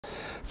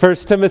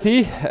First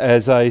Timothy,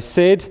 as I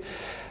said,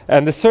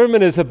 and the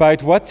sermon is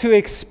about what to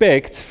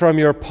expect from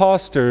your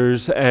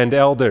pastors and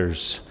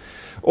elders.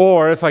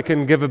 Or, if I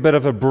can give a bit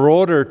of a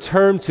broader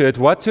term to it,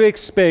 what to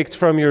expect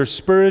from your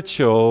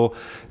spiritual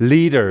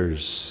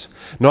leaders.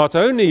 Not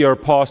only your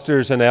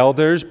pastors and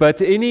elders,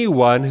 but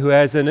anyone who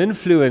has an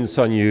influence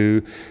on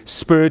you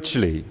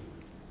spiritually.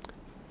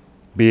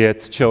 Be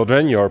it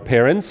children, your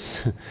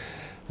parents,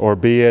 or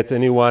be it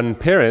anyone,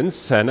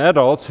 parents and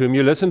adults whom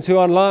you listen to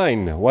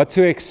online. What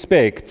to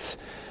expect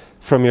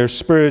from your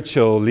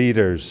spiritual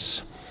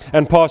leaders.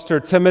 And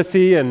Pastor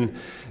Timothy, and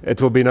it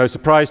will be no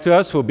surprise to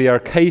us, will be our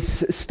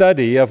case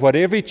study of what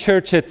every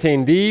church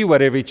attendee,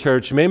 what every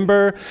church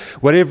member,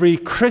 what every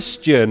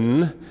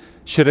Christian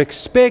should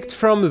expect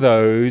from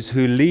those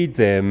who lead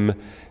them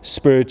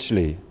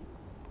spiritually.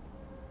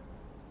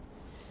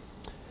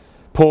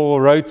 Paul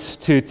wrote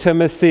to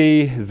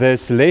Timothy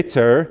this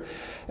letter,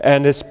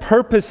 and his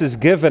purpose is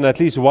given, at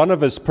least one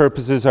of his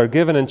purposes are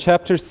given in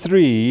chapter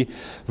 3,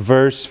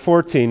 verse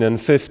 14 and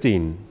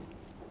 15.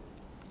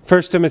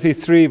 1 Timothy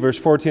 3, verse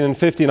 14 and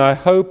 15, I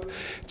hope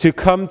to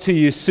come to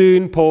you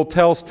soon. Paul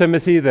tells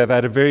Timothy they've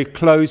had a very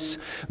close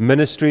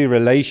ministry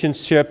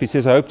relationship. He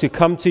says, I hope to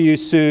come to you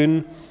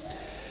soon.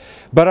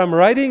 But I'm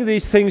writing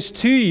these things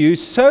to you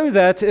so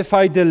that if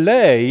I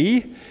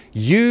delay,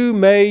 you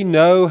may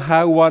know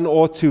how one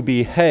ought to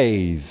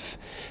behave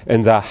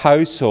in the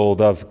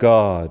household of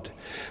God,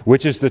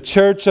 which is the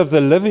church of the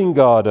living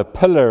God, a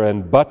pillar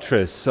and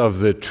buttress of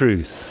the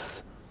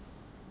truth.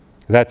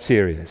 That's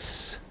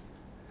serious.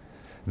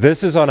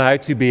 This is on how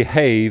to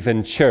behave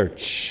in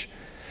church.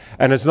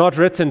 And it's not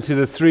written to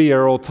the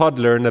 3-year-old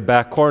toddler in the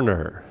back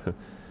corner.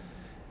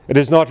 It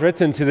is not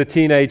written to the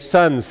teenage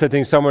son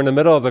sitting somewhere in the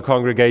middle of the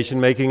congregation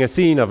making a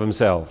scene of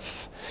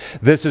himself.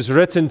 This is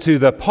written to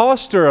the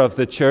pastor of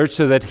the church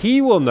so that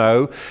he will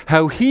know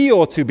how he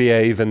ought to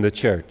behave in the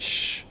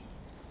church.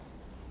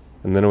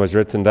 And then it was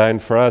written down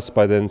for us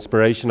by the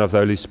inspiration of the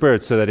Holy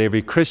Spirit so that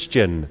every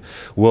Christian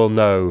will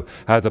know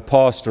how the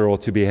pastor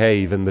ought to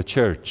behave in the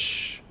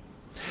church.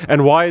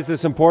 And why is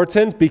this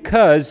important?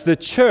 Because the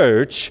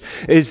church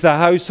is the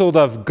household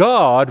of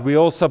God. We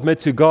all submit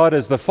to God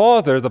as the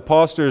Father. The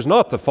pastor is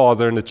not the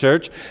father in the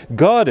church.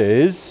 God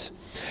is.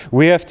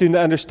 We have to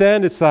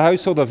understand it's the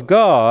household of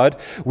God.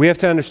 We have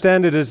to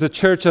understand it as the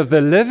church of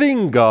the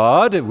living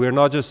God. We're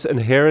not just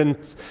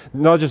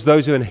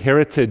those who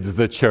inherited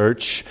the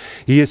church.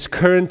 He is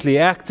currently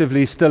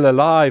actively still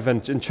alive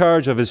and in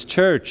charge of his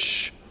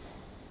church.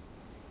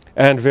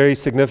 And very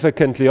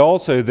significantly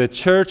also, the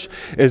church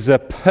is a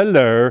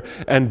pillar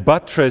and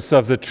buttress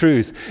of the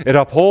truth. It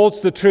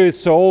upholds the truth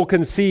so all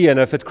can see, and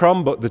if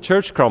the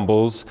church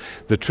crumbles,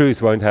 the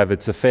truth won't have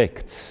its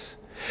effects.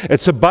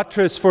 It's a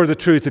buttress for the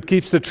truth. It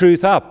keeps the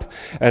truth up.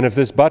 And if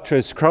this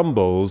buttress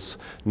crumbles,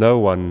 no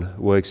one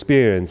will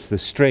experience the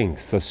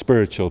strength of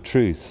spiritual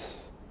truth.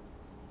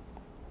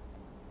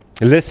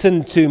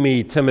 Listen to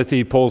me,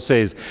 Timothy, Paul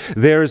says.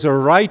 There is a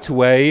right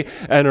way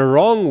and a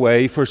wrong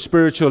way for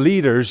spiritual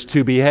leaders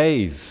to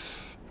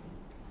behave.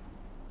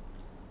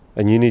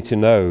 And you need to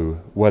know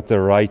what the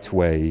right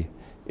way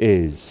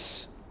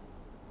is.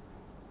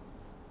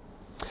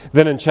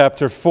 Then in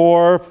chapter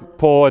 4,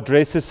 Paul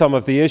addresses some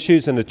of the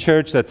issues in the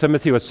church that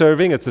Timothy was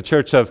serving. It's the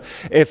church of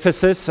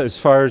Ephesus, as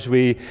far as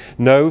we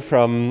know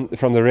from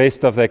the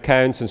rest of the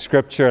accounts in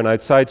Scripture and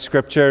outside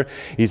Scripture.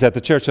 He's at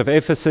the church of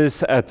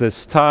Ephesus at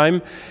this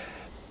time.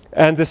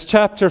 And this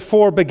chapter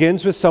 4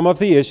 begins with some of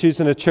the issues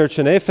in the church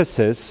in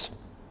Ephesus.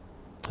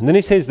 And then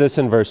he says this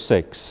in verse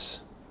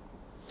 6.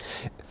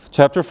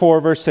 Chapter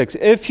 4, verse 6.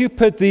 If you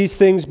put these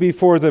things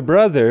before the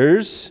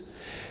brothers,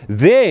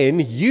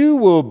 then you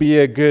will be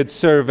a good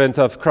servant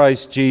of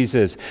Christ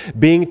Jesus,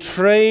 being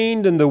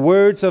trained in the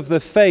words of the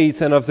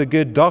faith and of the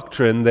good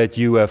doctrine that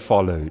you have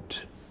followed.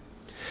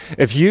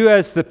 If you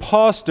as the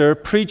pastor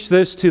preach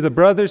this to the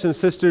brothers and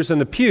sisters in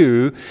the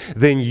pew,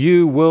 then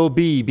you will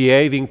be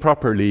behaving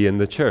properly in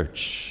the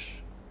church.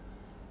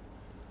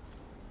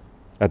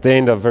 At the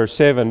end of verse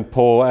 7,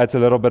 Paul adds a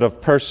little bit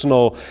of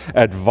personal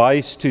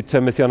advice to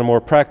Timothy on a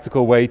more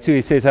practical way too.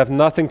 He says, have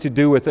nothing to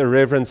do with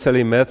irreverent,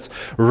 silly myths.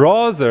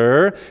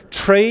 Rather,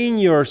 train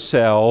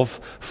yourself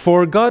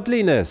for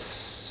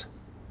godliness.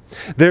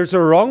 There's a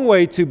wrong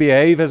way to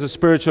behave as a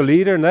spiritual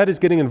leader, and that is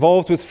getting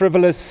involved with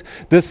frivolous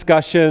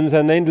discussions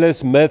and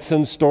endless myths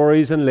and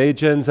stories and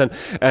legends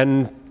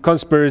and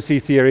conspiracy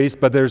theories,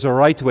 but there's a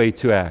right way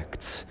to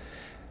act.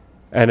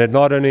 And it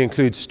not only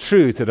includes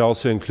truth, it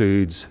also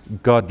includes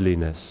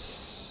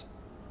godliness.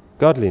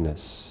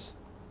 Godliness.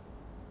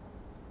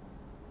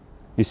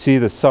 You see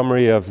the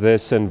summary of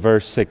this in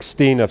verse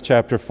 16 of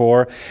chapter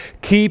 4.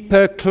 Keep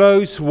a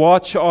close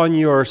watch on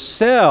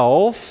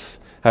yourself,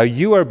 how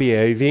you are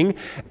behaving,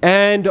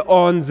 and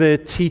on the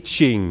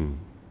teaching.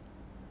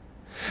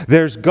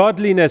 There's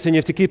godliness, and you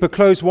have to keep a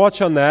close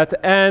watch on that,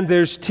 and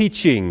there's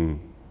teaching.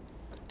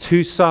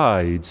 Two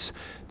sides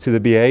to the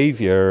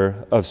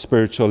behavior of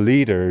spiritual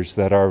leaders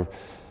that are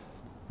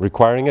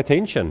requiring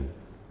attention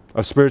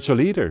of spiritual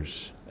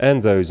leaders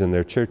and those in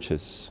their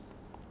churches.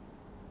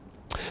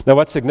 Now,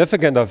 what's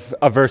significant of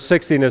verse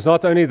 16 is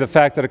not only the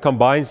fact that it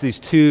combines these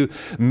two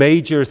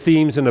major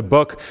themes in the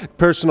book,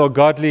 personal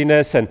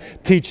godliness and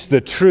teach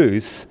the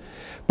truth,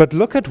 but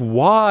look at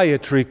why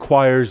it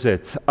requires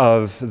it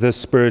of the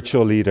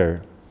spiritual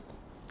leader.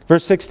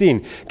 Verse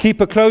 16,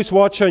 keep a close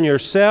watch on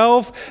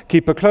yourself,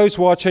 keep a close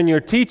watch on your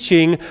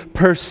teaching,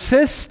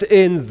 persist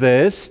in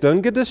this,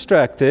 don't get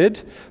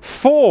distracted,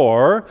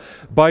 for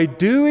by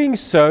doing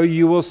so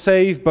you will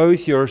save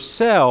both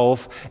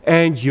yourself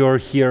and your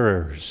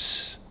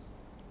hearers.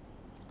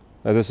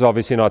 Now, this is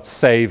obviously not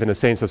save in the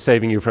sense of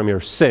saving you from your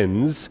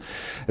sins.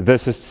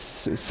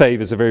 Save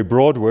is a very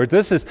broad word.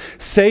 This is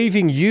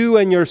saving you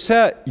and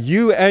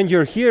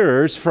your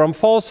hearers from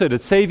falsehood.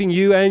 It's saving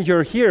you and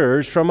your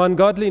hearers from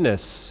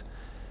ungodliness.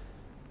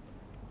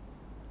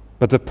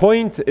 But the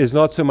point is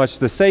not so much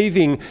the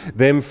saving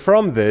them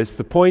from this.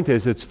 The point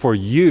is it's for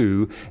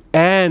you,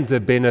 and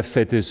the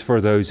benefit is for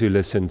those who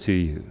listen to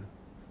you.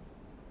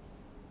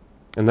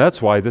 And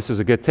that's why this is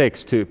a good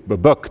a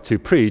book to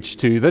preach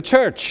to the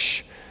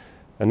church,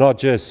 and not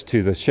just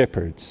to the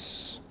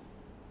shepherds.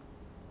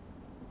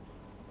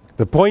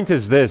 The point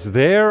is this: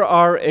 there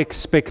are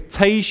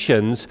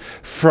expectations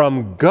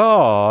from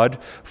God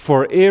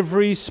for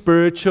every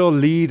spiritual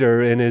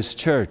leader in His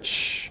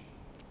church.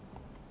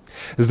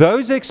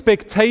 Those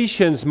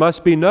expectations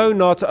must be known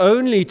not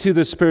only to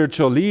the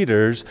spiritual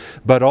leaders,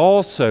 but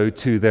also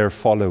to their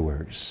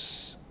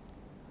followers.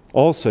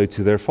 Also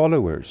to their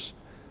followers.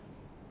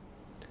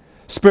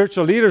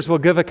 Spiritual leaders will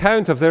give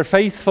account of their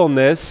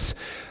faithfulness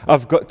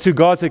to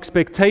God's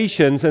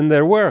expectations in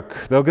their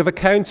work. They'll give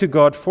account to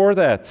God for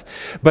that.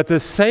 But the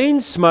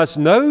saints must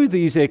know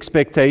these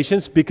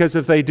expectations, because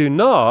if they do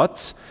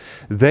not,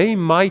 they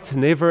might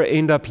never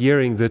end up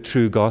hearing the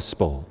true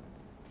gospel.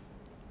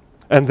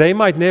 And they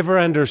might never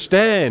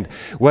understand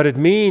what it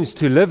means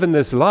to live in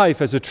this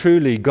life as a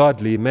truly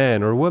godly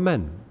man or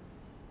woman.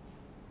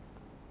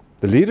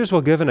 The leaders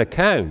will give an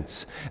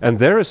account, and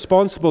they're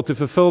responsible to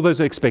fulfill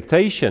those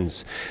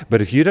expectations. But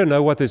if you don't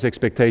know what those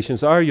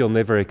expectations are, you'll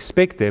never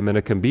expect them, and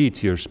it can be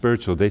to your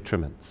spiritual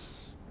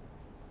detriments.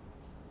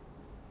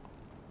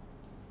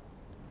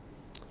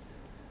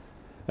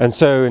 And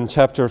so in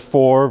chapter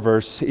 4,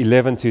 verse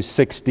 11 to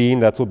 16,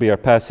 that will be our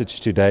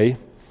passage today.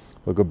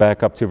 We'll go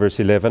back up to verse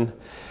 11.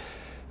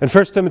 In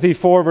 1 Timothy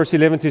 4, verse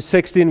 11 to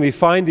 16, we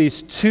find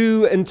these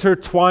two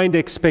intertwined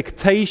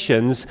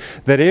expectations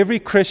that every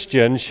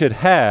Christian should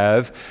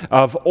have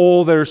of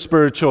all their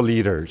spiritual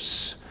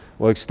leaders.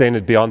 We'll extend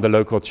it beyond the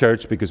local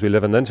church because we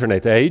live in the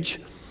internet age.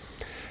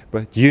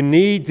 But you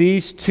need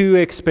these two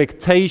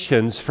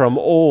expectations from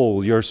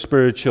all your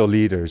spiritual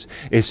leaders,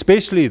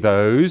 especially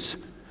those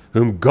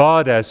whom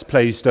God has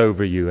placed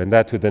over you, and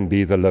that would then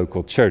be the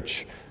local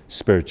church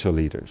spiritual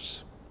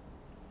leaders.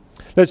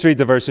 Let's read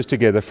the verses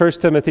together. 1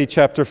 Timothy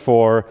chapter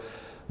 4,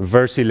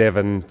 verse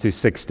 11 to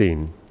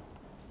 16.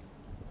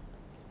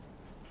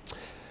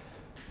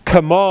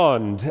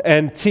 Command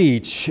and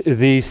teach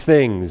these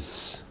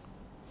things.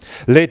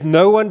 Let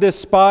no one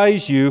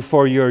despise you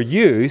for your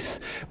youth,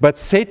 but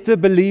set the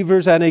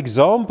believers an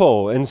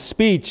example in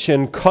speech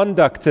and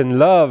conduct and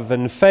love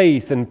and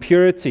faith and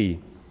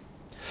purity.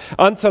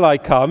 Until I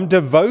come,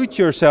 devote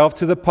yourself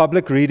to the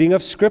public reading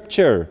of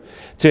Scripture,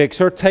 to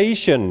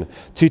exhortation,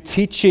 to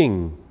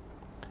teaching.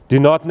 Do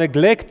not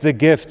neglect the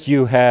gift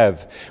you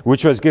have,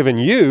 which was given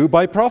you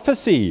by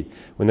prophecy,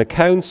 when the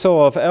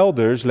council of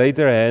elders laid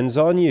their hands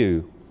on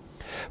you.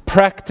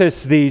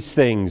 Practice these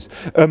things,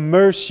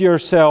 immerse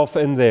yourself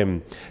in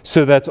them,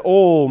 so that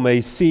all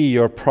may see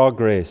your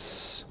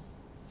progress.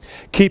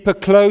 Keep a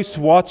close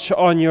watch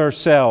on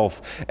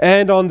yourself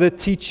and on the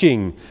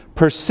teaching.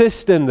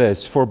 Persist in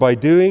this, for by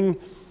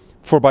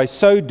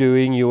so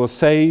doing you will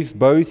save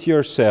both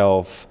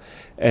yourself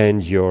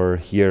and your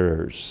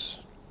hearers.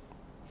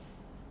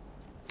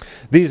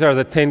 These are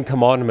the 10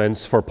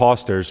 commandments for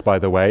pastors, by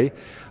the way.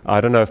 I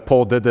don't know if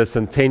Paul did this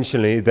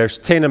intentionally. There's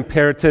 10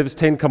 imperatives,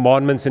 10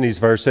 commandments in these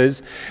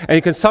verses. And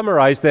you can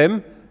summarize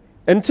them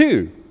in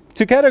two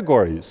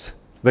categories.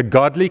 The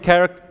godly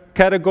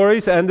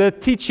categories and the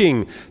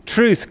teaching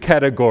truth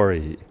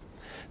category.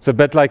 It's a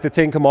bit like the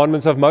 10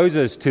 commandments of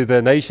Moses to the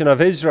nation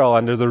of Israel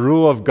under the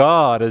rule of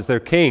God as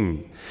their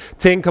king.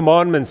 10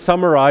 commandments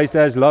summarized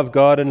as love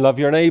God and love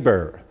your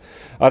neighbor.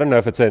 I don't know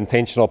if it's an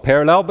intentional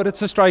parallel, but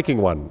it's a striking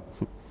one.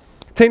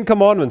 10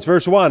 commandments,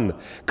 verse 1.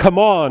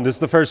 Command is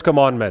the first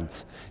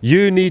commandment.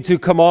 You need to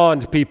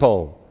command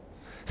people.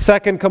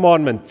 Second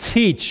commandment,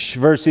 teach,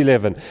 verse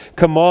 11.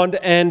 Command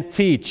and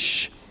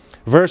teach.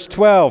 Verse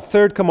 12,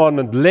 third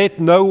commandment, let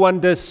no one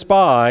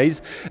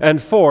despise.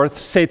 And fourth,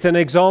 set an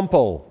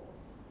example.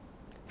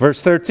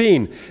 Verse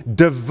 13,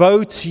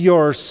 devote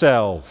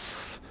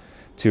yourself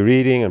to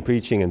reading and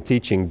preaching and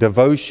teaching.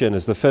 Devotion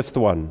is the fifth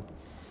one.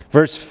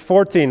 Verse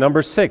 14,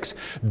 number 6,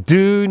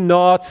 do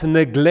not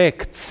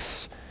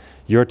neglect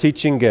your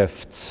teaching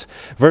gifts.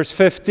 Verse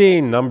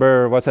 15,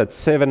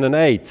 7 and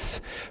 8.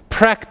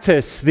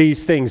 Practice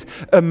these things.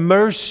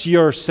 Immerse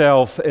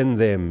yourself in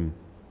them.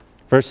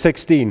 Verse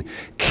 16,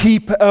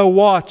 keep a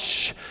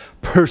watch.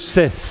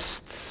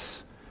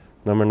 Persist.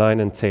 Number 9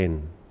 and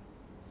 10.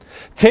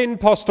 10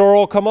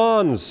 pastoral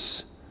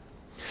commands.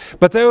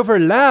 But they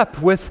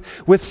overlap with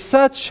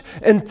such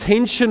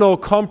intentional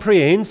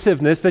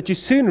comprehensiveness that you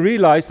soon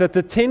realize that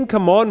the 10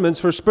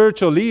 commandments for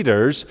spiritual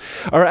leaders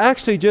are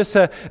actually just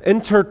an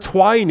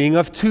intertwining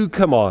of 2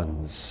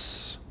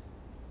 commands.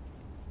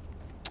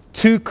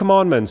 2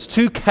 commandments,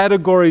 2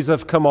 categories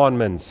of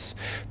commandments,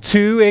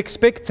 2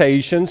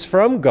 expectations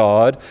from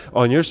God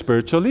on your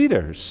spiritual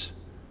leaders.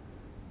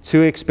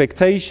 2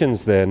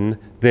 expectations then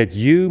that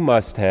you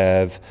must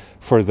have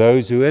for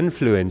those who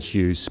influence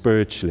you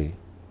spiritually.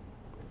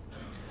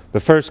 The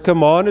first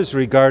command is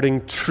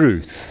regarding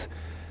truth.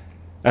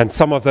 And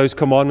some of those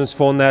commandments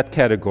fall in that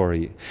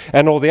category.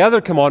 And all the other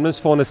commandments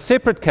fall in a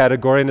separate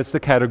category, and it's the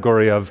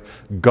category of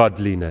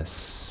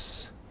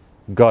godliness.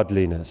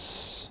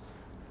 Godliness.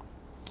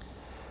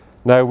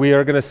 Now, we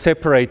are going to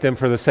separate them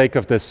for the sake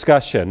of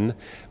discussion,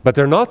 but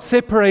they're not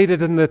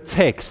separated in the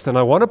text. And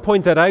I want to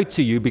point that out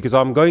to you because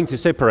I'm going to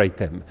separate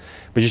them.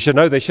 But you should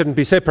know they shouldn't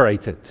be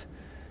separated.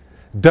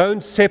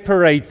 Don't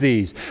separate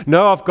these.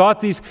 No, I've got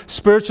these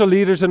spiritual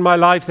leaders in my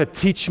life that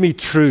teach me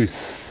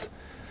truth.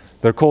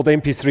 They're called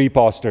MP3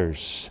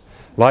 pastors.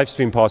 Live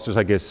stream pastors,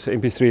 I guess.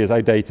 MP3 is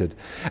outdated.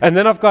 And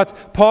then I've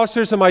got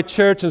pastors in my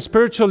church and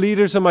spiritual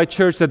leaders in my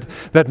church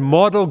that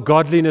model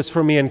godliness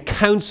for me and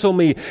counsel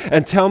me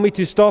and tell me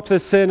to stop the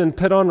sin and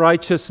put on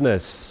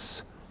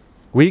righteousness.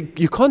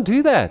 You can't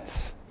do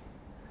that.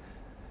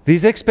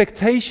 These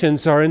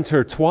expectations are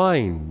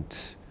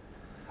intertwined.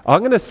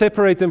 I'm going to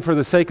separate them for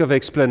the sake of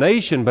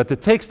explanation, but the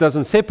text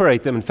doesn't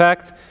separate them. In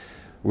fact,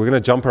 we're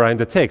going to jump around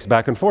the text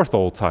back and forth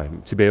all the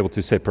time to be able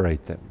to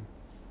separate them.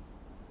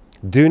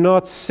 Do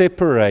not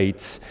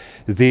separate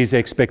these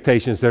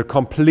expectations. They're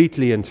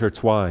completely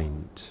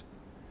intertwined.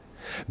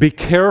 Be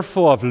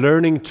careful of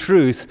learning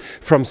truth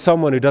from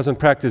someone who doesn't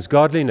practice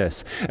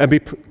godliness, and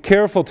be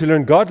careful to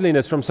learn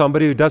godliness from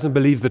somebody who doesn't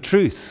believe the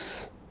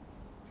truth.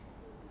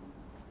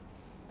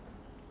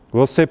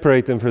 We'll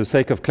separate them for the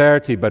sake of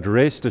clarity, but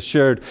rest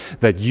assured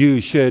that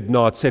you should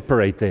not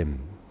separate them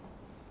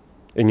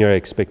in your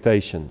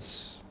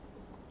expectations.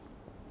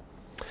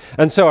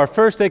 And so our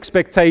first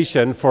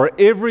expectation for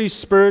every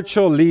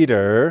spiritual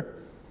leader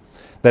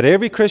that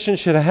every Christian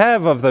should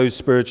have of those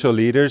spiritual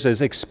leaders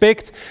is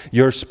expect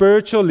your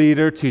spiritual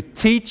leader to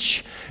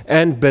teach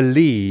and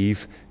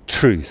believe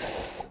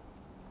truth.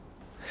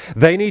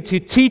 They need to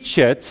teach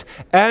it,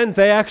 and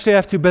they actually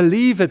have to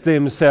believe it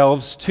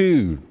themselves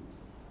too.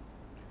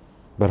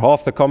 But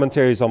half the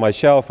commentaries on my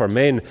shelf are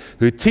men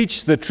who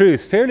teach the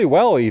truth fairly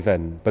well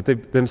even, but they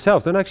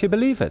themselves don't actually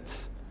believe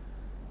it.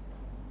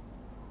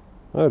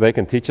 Oh, they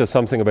can teach us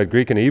something about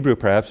Greek and Hebrew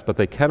perhaps, but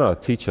they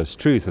cannot teach us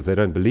truth if they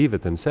don't believe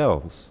it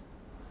themselves.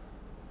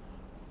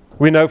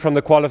 We know from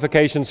the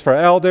qualifications for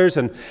elders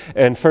in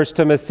 1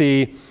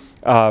 Timothy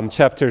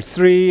chapter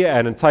 3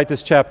 and in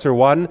Titus chapter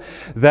 1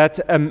 that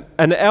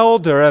an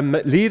elder, a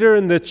leader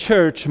in the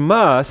church,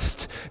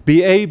 must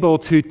be able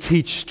to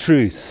teach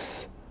truth.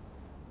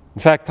 In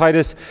fact,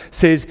 Titus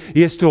says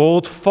he has to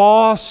hold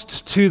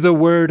fast to the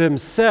word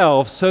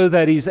himself so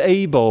that he's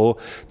able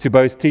to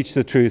both teach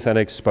the truth and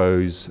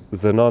expose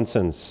the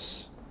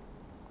nonsense.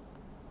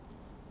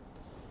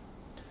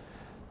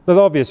 Now,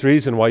 the obvious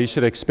reason why you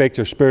should expect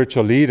your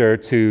spiritual leader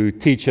to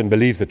teach and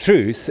believe the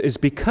truth is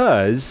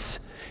because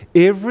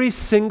every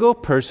single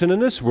person in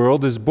this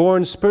world is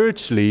born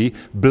spiritually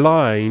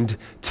blind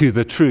to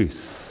the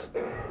truth.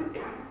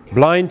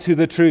 Blind to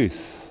the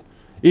truth.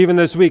 Even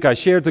this week, I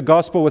shared the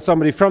gospel with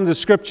somebody from the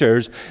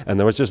scriptures, and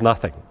there was just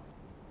nothing.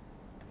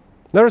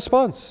 No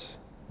response.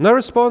 No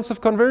response of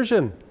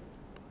conversion.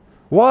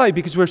 Why?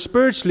 Because we're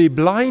spiritually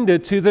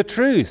blinded to the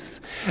truth.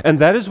 And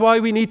that is why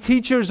we need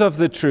teachers of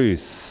the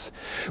truth.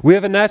 We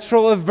have a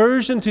natural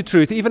aversion to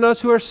truth. Even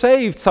us who are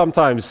saved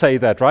sometimes say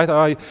that, right?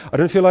 I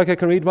don't feel like I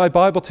can read my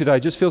Bible today. I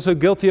just feel so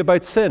guilty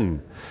about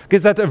sin.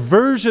 Because that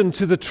aversion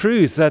to the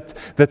truth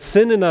that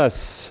sin in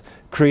us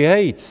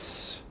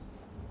creates.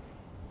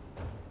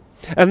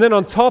 And then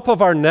on top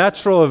of our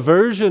natural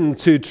aversion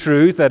to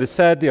truth, that is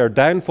sadly our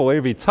downfall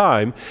every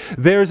time,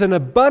 there's an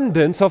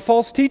abundance of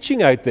false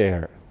teaching out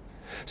there.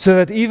 So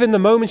that even the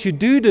moment you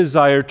do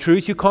desire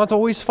truth, you can't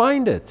always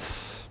find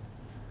it.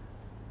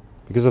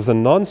 Because of the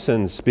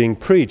nonsense being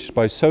preached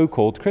by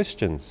so-called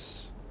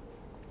Christians.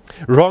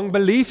 Wrong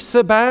beliefs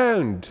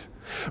abound.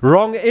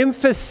 Wrong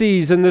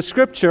emphases in the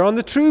Scripture on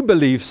the true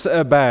beliefs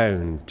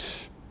abound.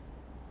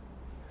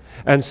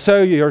 And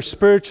so your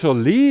spiritual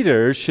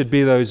leaders should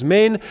be those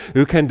men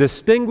who can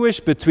distinguish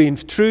between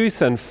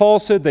truth and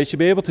falsehood. They should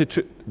be able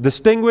to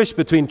distinguish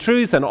between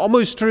truth and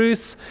almost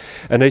truth.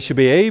 And they should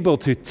be able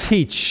to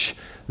teach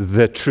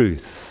the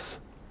truth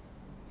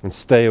and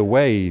stay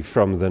away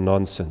from the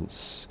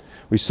nonsense.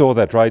 We saw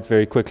that right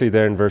very quickly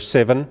there in verse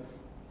 7.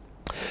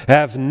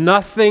 Have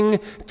nothing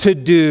to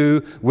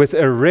do with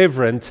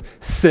irreverent,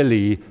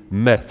 silly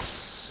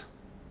myths.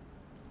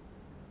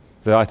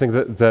 I think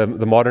that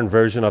the modern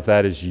version of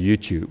that is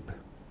YouTube.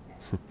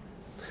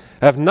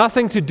 Have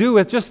nothing to do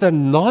with just the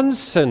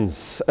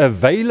nonsense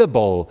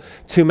available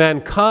to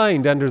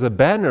mankind under the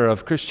banner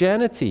of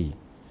Christianity.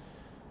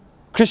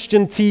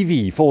 Christian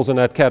TV falls in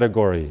that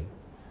category.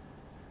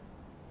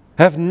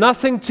 Have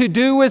nothing to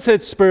do with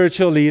it,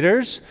 spiritual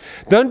leaders.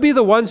 Don't be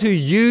the ones who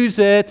use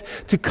it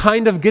to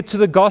kind of get to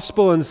the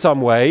gospel in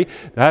some way.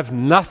 Have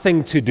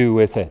nothing to do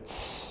with it.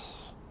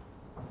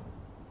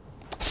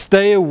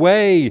 Stay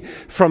away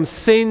from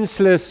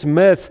senseless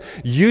myth,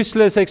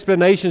 useless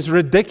explanations,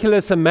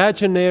 ridiculous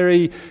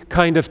imaginary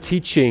kind of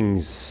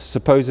teachings,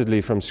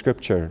 supposedly from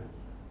Scripture.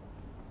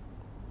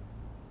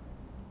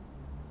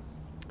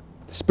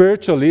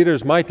 Spiritual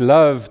leaders might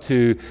love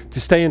to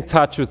stay in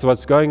touch with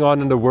what's going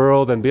on in the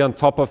world and be on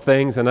top of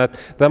things, and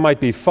that might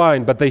be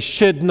fine, but they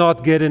should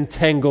not get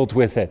entangled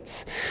with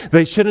it.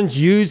 They shouldn't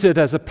use it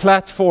as a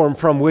platform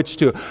from which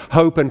to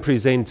hope and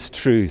present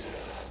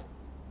truth.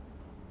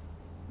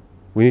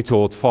 We need to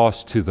hold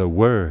fast to the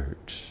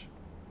Word.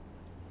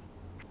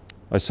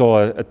 I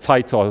saw a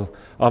title.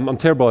 I'm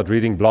terrible at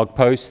reading blog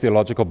posts,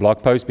 theological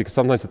blog posts, because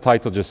sometimes the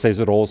title just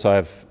says it all, so I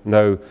have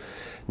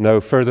no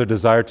further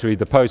desire to read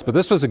the post. But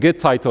this was a good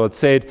title. It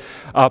said,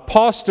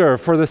 Pastor,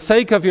 for the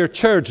sake of your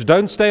church,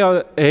 don't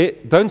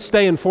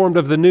stay informed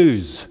of the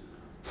news.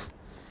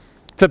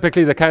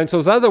 Typically the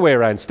counsel's the other way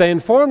around. Stay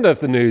informed of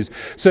the news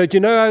so that you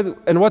know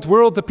in what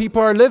world the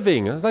people are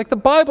living. It's like the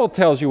Bible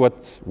tells you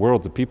what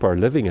world the people are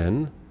living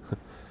in.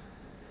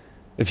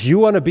 If you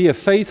want to be a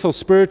faithful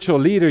spiritual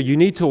leader, you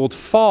need to hold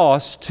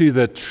fast to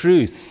the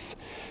truth.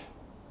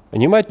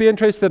 And you might be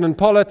interested in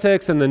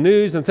politics and the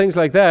news and things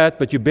like that,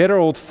 but you better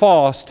hold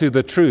fast to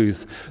the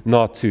truth,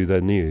 not to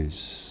the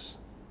news.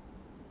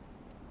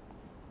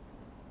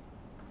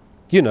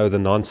 You know the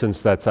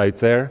nonsense that's out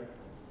there.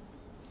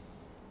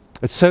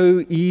 It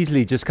so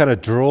easily just kind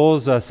of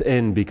draws us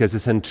in because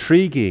it's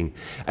intriguing.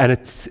 And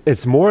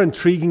it's more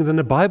intriguing than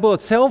the Bible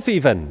itself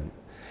even.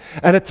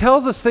 And it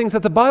tells us things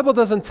that the Bible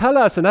doesn't tell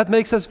us, and that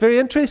makes us very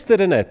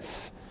interested in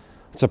it.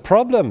 It's a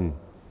problem.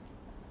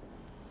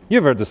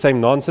 You've heard the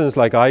same nonsense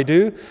like I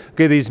do.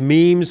 Okay, these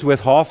memes with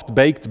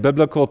half-baked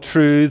biblical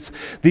truths,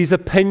 these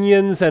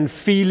opinions and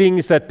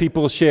feelings that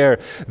people share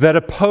that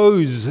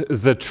oppose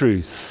the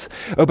truth.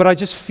 Oh, but I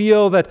just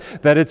feel that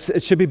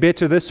it should be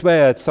better this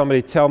way. I had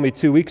somebody tell me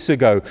 2 weeks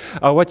ago,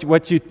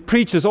 what you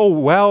preach is all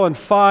well and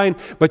fine,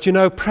 but you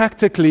know,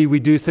 practically we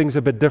do things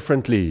a bit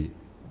differently.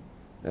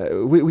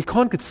 We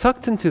can't get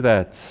sucked into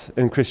that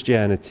in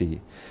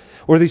Christianity.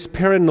 Or these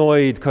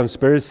paranoid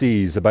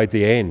conspiracies about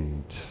the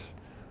end.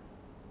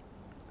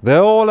 They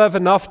all have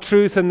enough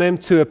truth in them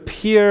to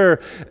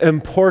appear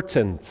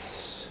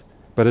important,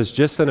 but it's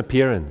just an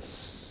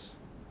appearance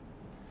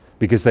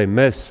because they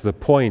miss the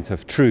point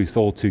of truth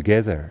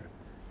altogether.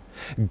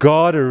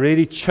 God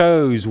already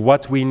chose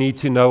what we need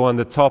to know on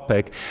the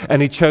topic,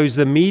 and He chose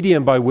the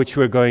medium by which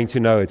we're going to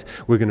know it.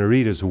 We're going to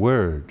read His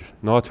Word,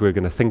 not we're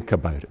going to think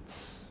about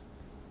it.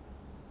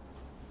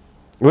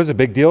 It was a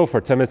big deal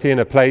for Timothy in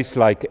a place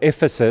like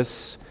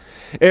Ephesus.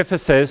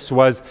 Ephesus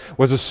was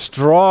a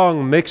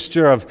strong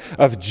mixture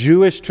of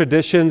Jewish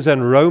traditions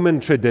and Roman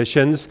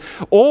traditions,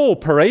 all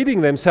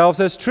parading themselves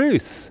as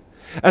truth.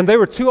 And they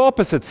were two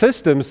opposite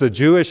systems, the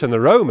Jewish and the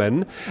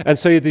Roman. And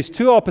so you had these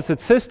two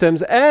opposite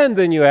systems, and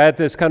then you had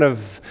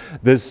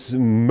this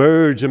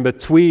merge in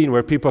between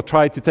where people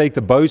tried to take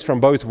the boast from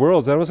both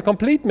worlds. And it was a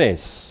complete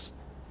mess.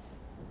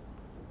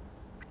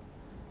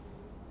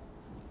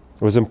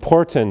 It was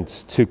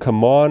important to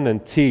come on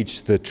and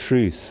teach the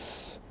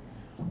truth.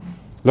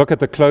 Look at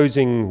the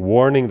closing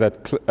warning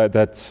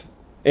that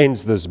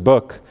ends this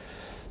book.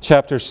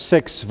 Chapter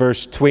 6,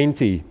 verse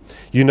 20.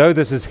 You know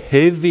this is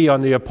heavy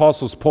on the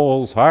Apostle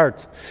Paul's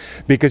heart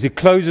because he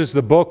closes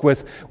the book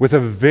with a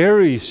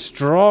very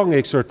strong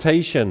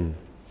exhortation.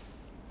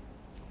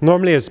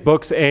 Normally his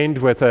books end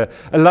with a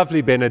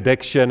lovely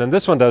benediction, and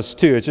this one does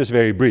too. It's just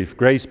very brief.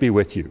 Grace be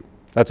with you.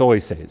 That's all he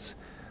says.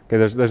 Okay,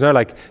 there's no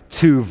like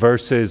 2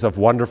 verses of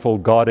wonderful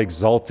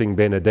God-exalting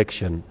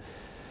benediction.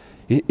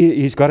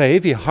 He's got a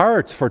heavy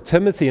heart for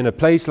Timothy in a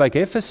place like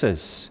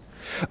Ephesus.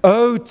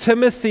 Oh,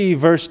 Timothy,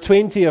 verse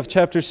 20 of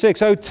chapter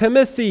 6. Oh,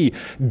 Timothy,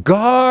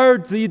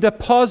 guard the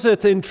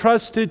deposit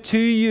entrusted to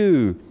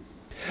you.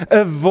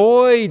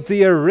 Avoid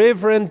the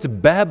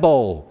irreverent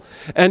babble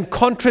and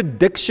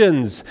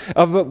contradictions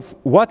of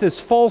what is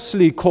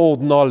falsely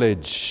called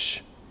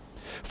knowledge.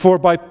 For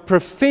by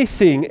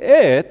professing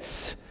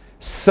it,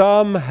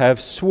 some have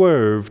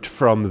swerved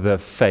from the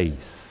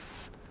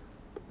faith.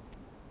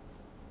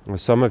 Well,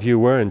 some of you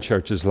were in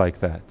churches like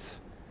that,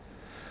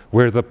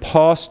 where the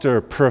pastor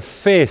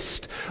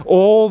professed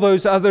all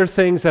those other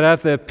things that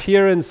have the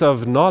appearance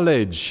of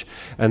knowledge,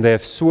 and they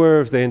have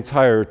swerved the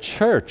entire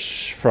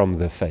church from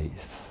the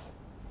faith.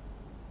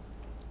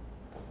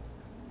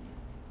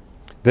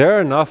 There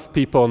are enough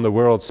people in the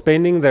world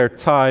spending their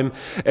time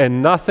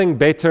in nothing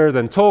better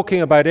than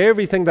talking about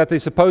everything that they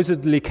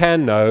supposedly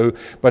can know,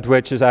 but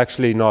which is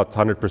actually not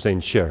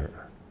 100% sure.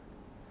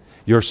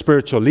 Your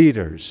spiritual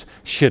leaders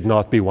should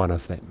not be one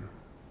of them.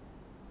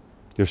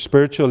 Your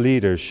spiritual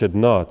leaders should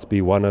not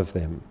be one of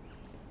them.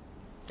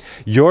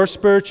 Your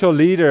spiritual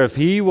leader, if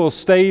he will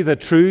stay the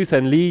truth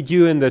and lead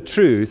you in the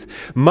truth,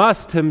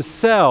 must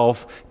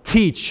himself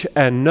teach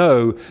and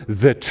know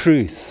the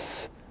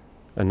truth.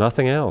 and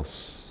nothing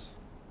else.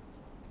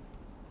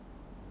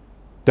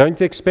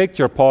 Don't expect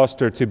your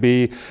pastor to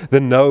be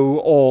the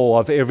know-all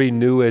of every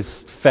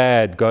newest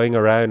fad going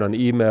around on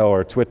email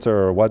or Twitter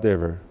or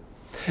whatever.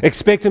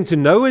 Expect him to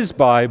know his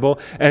Bible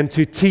and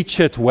to teach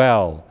it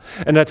well.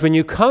 And that when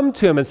you come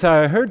to him and say,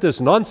 I heard this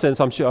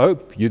nonsense, I'm sure, I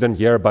hope you didn't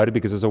hear about it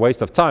because it's a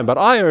waste of time, but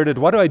I heard it,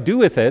 what do I do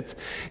with it?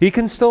 He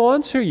can still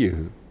answer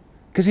you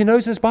because he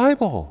knows his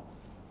Bible.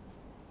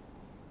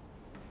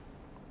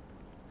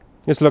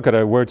 Let's look at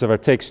our words of our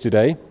text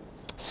today.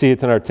 See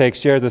it in our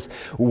text here.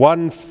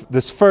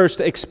 This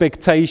first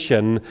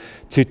expectation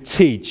to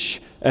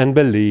teach and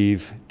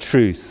believe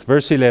truth.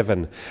 Verse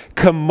 11,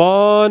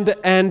 command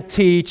and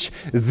teach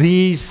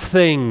these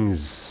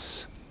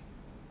things.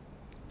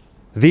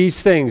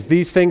 These things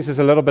is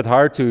a little bit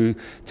hard to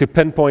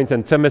pinpoint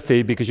in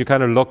Timothy because you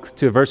kind of look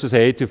to verses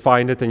 8 to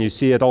find it and you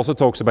see it also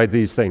talks about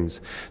these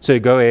things. So you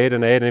go ahead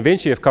and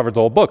eventually you've covered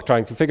the whole book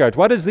trying to figure out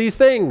what is these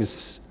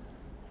things.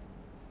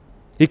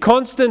 He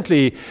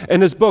constantly in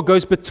his book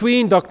goes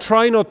between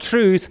doctrinal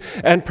truth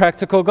and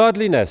practical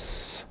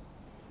godliness.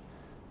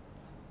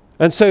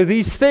 And so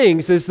these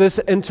things is this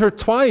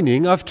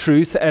intertwining of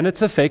truth and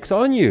its effects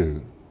on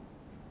you.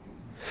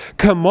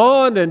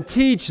 Command and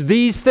teach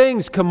these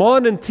things.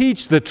 Command and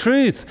teach the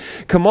truth.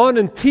 Command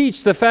and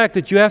teach the fact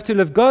that you have to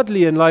live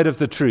godly in light of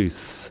the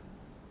truth.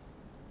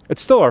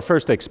 It's still our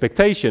first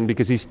expectation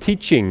because he's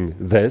teaching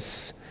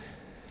this.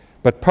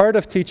 But part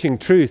of teaching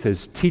truth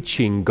is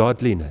teaching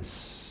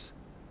godliness.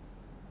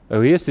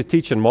 Oh, he has to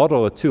teach and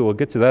model it too. We'll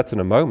get to that in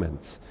a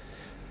moment.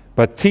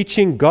 But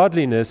teaching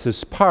godliness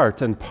is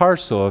part and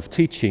parcel of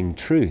teaching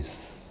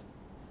truth.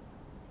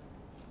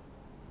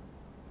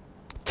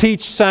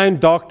 Teach sound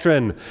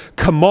doctrine.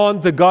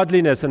 Command the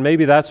godliness. And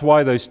maybe that's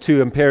why those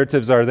two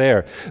imperatives are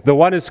there. The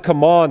one is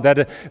command,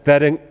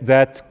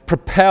 that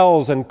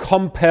propels and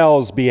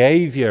compels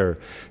behavior.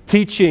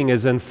 Teaching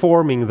is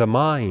informing the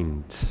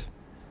mind.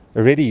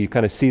 Already you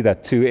kind of see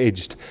that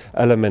two-edged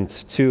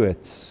element to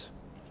it.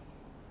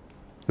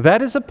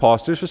 That is a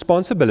pastor's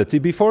responsibility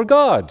before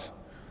God.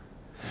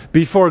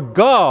 Before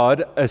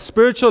God, a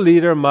spiritual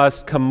leader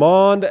must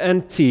command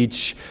and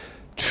teach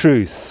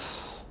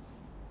truth.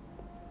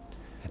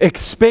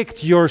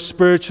 Expect your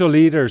spiritual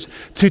leaders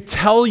to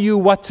tell you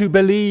what to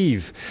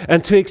believe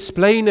and to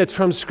explain it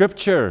from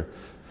Scripture.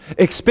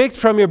 Expect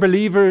from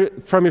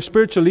your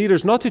spiritual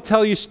leaders not to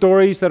tell you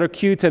stories that are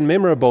cute and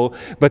memorable,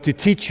 but to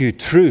teach you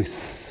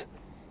truth.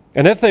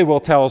 And if they will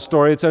tell a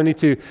story, it's only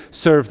to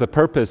serve the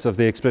purpose of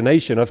the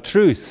explanation of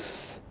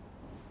truth.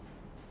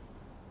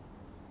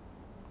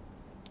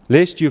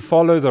 Lest you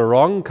follow the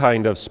wrong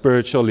kind of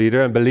spiritual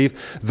leader and believe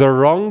the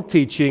wrong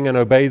teaching and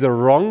obey the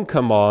wrong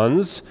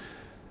commands.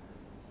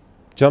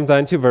 Jump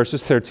down to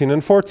verses 13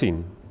 and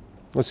 14.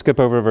 We'll skip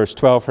over verse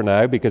 12 for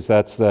now because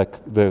that's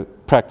the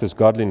practice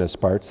godliness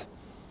part.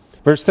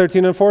 Verse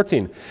 13 and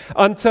 14.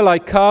 Until I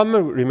come,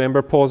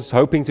 remember Paul's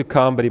hoping to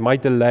come, but he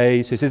might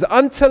delay. So he says,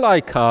 until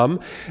I come,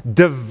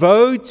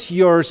 devote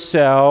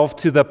yourself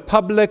to the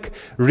public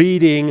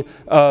reading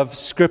of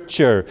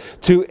Scripture,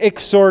 to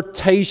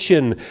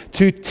exhortation,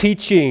 to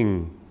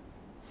teaching.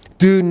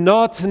 Do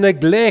not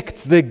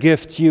neglect the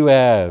gift you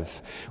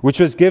have, which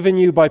was given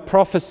you by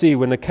prophecy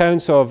when the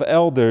council of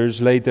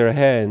elders laid their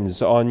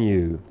hands on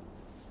you.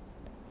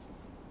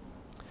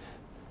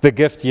 The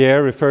gift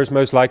here refers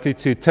most likely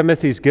to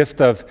Timothy's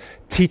gift of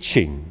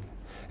teaching,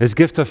 his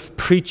gift of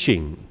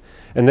preaching.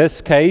 In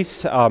this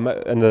case,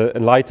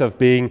 in light of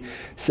being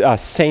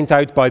sent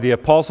out by the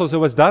apostles, it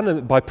was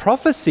done by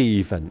prophecy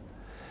even.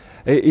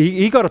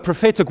 He got a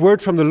prophetic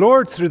word from the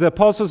Lord through the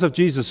apostles of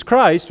Jesus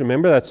Christ.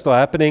 Remember, that's still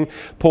happening.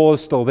 Paul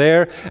is still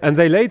there. And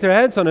they laid their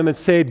hands on him and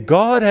said,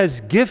 God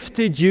has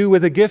gifted you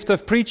with a gift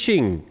of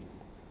preaching.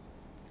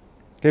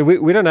 Okay,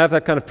 we don't have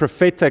that kind of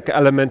prophetic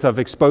element of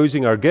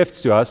exposing our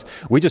gifts to us.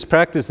 We just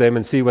practice them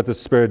and see what the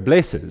Spirit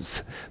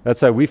blesses.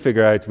 That's how we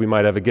figure out we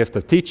might have a gift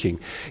of teaching.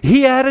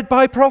 He had it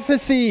by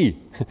prophecy.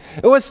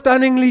 It was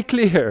stunningly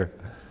clear.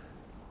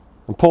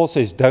 And Paul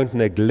says, don't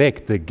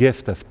neglect the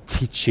gift of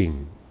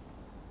teaching.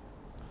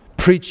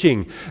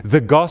 Preaching the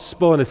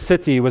gospel in a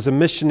city. He was a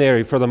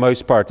missionary for the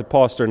most part, a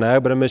pastor now,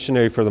 but a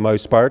missionary for the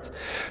most part.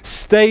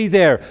 Stay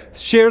there,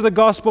 share the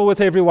gospel with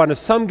everyone. If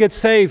some get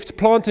saved,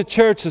 plant a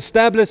church,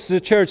 establish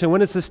the church, and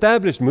when it's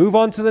established, move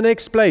on to the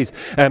next place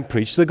and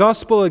preach the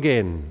gospel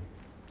again.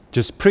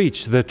 Just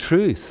preach the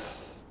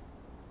truth.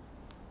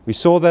 We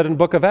saw that in the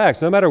book of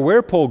Acts. No matter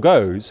where Paul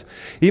goes,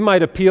 he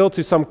might appeal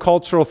to some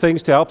cultural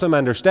things to help them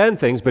understand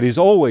things, but he's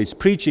always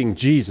preaching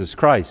Jesus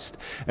Christ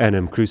and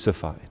Him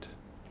crucified.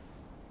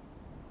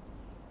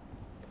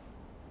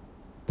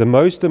 The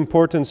most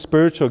important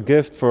spiritual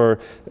gift for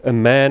a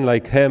man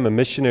like him, a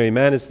missionary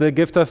man, is the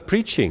gift of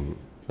preaching.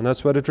 And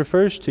that's what it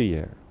refers to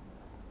here.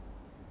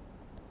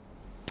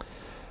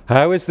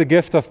 How is the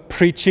gift of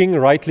preaching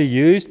rightly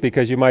used?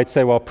 Because you might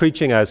say, well,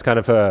 preaching has kind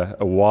of a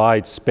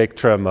wide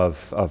spectrum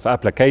of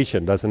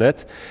application, doesn't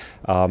it?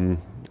 I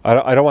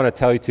don't want to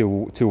tell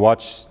you to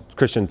watch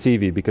Christian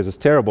TV because it's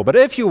terrible. But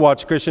if you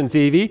watch Christian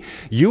TV,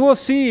 you will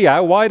see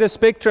how wide a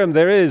spectrum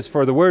there is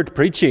for the word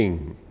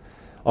preaching.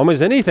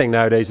 Almost anything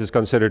nowadays is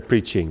considered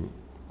preaching.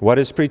 What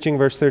is preaching,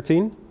 verse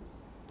 13?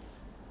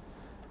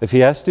 If he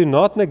has to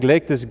not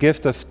neglect this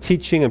gift of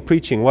teaching and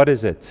preaching, what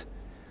is it?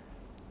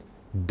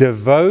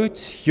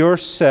 Devote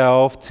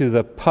yourself to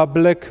the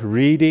public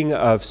reading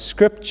of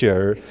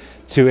Scripture,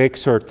 to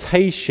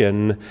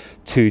exhortation,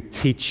 to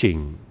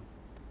teaching.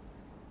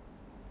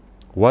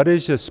 What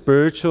is a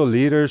spiritual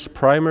leader's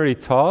primary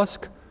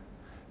task?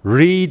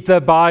 Read the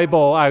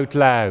Bible out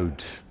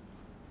loud.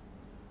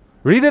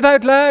 Read it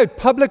out loud.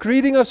 Public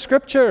reading of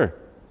Scripture.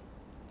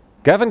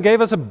 Gavin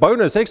gave us a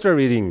bonus extra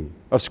reading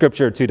of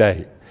Scripture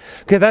today.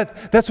 Okay,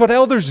 that's what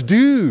elders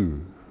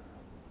do.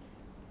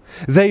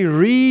 They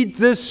read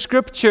the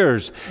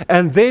Scriptures,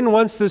 and then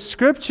once the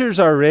Scriptures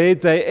are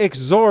read, they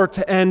exhort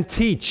and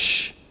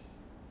teach.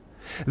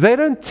 They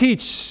don't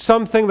teach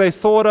something they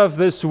thought of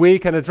this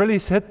week and it really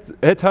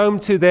hit home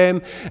to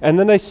them, and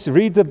then they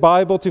read the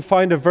Bible to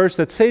find a verse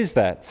that says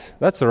that.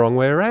 That's the wrong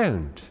way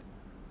around.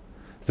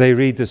 They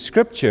read the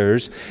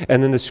Scriptures,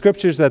 and then the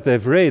Scriptures that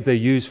they've read, they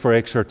use for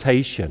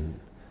exhortation.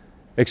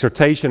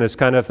 Exhortation is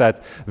kind of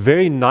that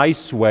very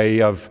nice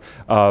way of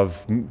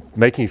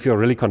making you feel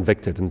really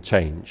convicted and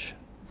change.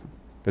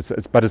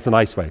 But it's the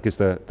nice way, because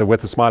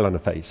with a smile on the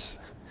face.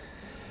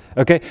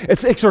 Okay,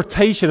 it's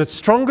exhortation. It's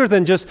stronger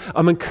than just,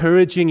 I'm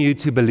encouraging you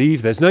to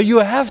believe this. No, you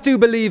have to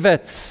believe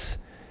it.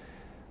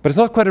 But it's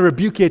not quite a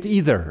rebuke yet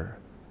either.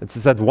 It's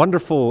that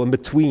wonderful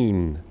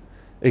in-between.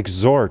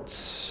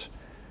 Exhorts.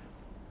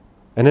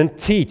 And then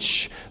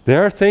teach.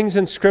 There are things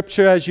in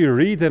Scripture as you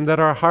read them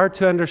that are hard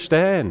to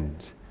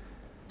understand.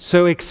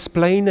 So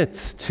explain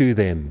it to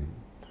them.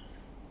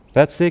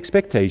 That's the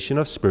expectation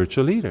of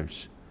spiritual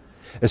leaders.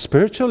 A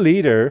spiritual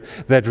leader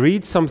that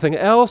reads something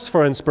else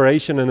for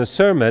inspiration in a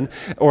sermon,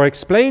 or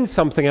explains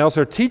something else,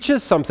 or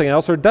teaches something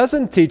else, or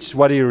doesn't teach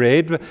what he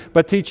read,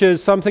 but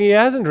teaches something he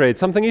hasn't read,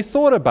 something he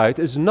thought about,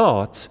 is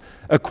not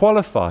a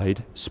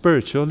qualified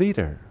spiritual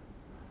leader.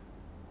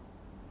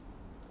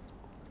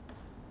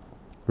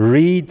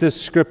 Read the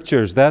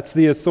Scriptures. That's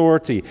the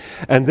authority.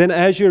 And then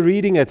as you're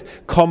reading it,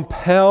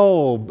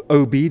 compel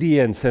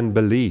obedience and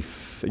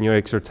belief in your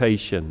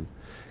exhortation.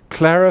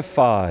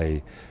 Clarify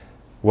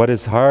what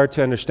is hard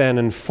to understand.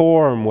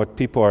 Inform what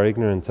people are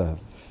ignorant of.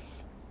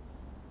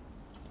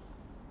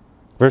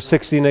 Verse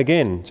 16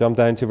 again. Jump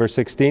down to verse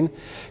 16.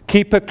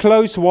 Keep a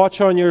close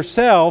watch on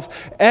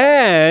yourself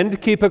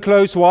and keep a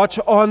close watch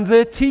on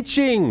the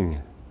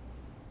teaching.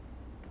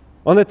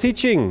 On the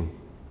teaching.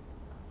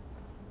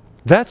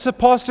 That's a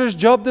pastor's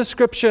job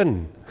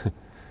description.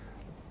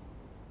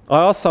 I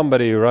asked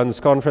somebody who runs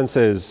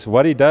conferences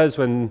what he does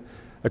when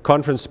a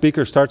conference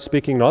speaker starts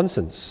speaking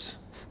nonsense.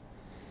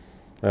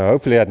 Now,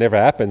 hopefully that never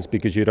happens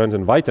because you don't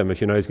invite him if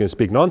you know he's going to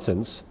speak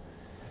nonsense.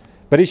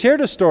 But he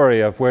shared a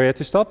story of where he had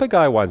to stop a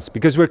guy once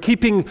because we're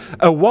keeping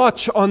a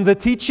watch on the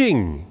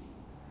teaching.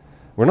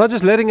 We're not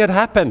just letting it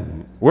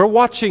happen. We're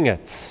watching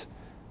it.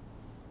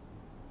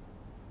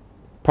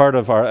 Part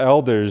of our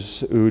elders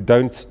who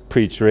don't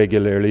preach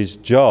regularly's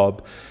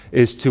job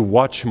is to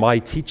watch my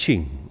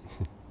teaching.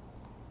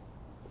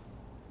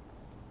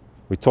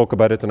 We talk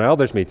about it in our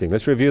elders meeting.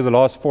 Let's review the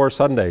last 4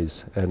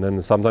 Sundays. And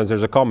then sometimes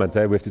there's a comment.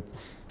 We have to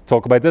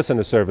talk about this in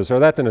a service or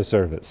that in a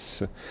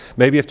service.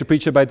 Maybe you have to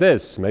preach about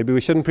this. Maybe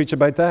we shouldn't preach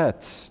about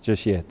that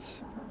just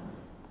yet.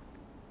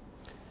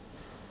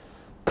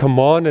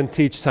 Command and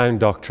teach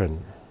sound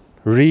doctrine.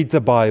 Read the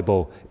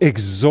Bible,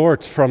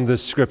 exhort from the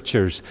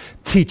Scriptures,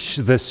 teach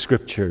the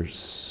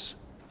Scriptures.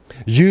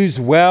 Use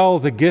well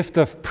the gift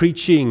of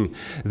preaching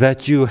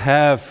that you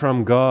have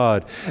from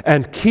God,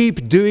 and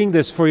keep doing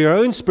this for your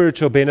own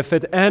spiritual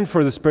benefit and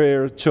for the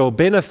spiritual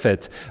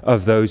benefit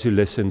of those who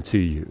listen to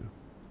you.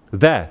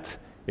 That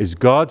is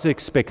God's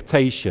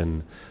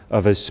expectation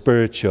of a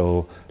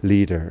spiritual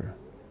leader.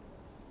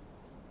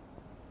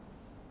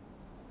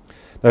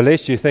 Now,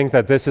 lest you think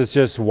that this is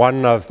just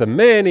one of the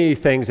many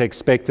things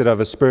expected of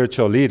a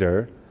spiritual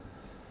leader,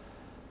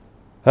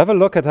 have a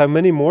look at how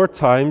many more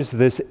times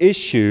this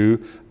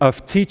issue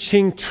of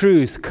teaching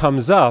truth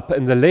comes up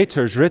in the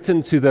letters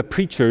written to the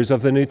preachers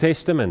of the New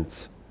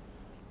Testament.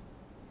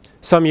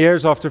 Some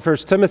years after 1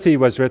 Timothy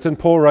was written,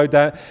 Paul wrote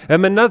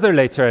him another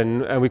letter,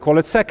 and we call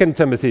it 2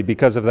 Timothy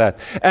because of that.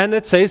 And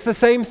it says the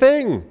same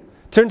thing.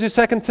 Turn to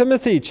 2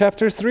 Timothy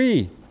chapter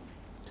 3.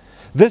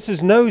 This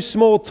is no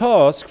small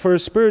task for a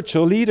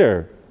spiritual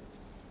leader.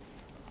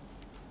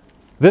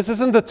 This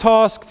isn't the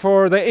task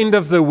for the end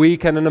of the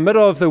week, and in the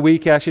middle of the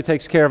week he actually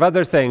takes care of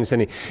other things,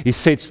 and he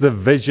sets the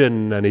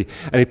vision, and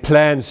he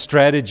plans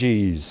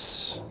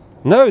strategies.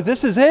 No,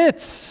 this is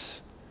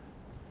it.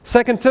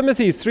 2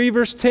 Timothy 3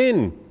 verse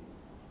 10.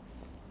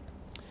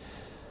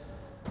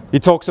 He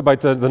talks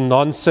about the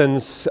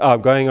nonsense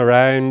going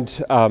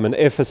around in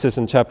Ephesus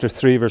in chapter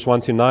 3 verse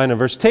 1 to 9. And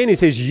verse 10 he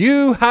says,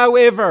 you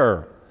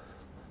however...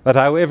 That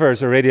however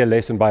is already a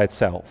lesson by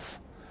itself.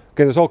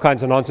 Okay, there's all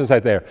kinds of nonsense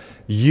out there.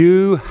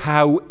 You,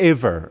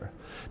 however.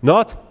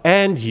 Not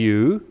and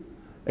you,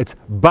 it's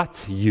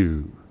but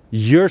you.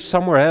 You're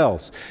somewhere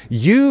else.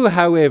 You,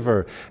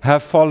 however,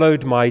 have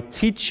followed my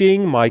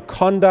teaching, my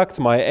conduct,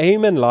 my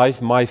aim in life,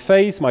 my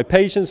faith, my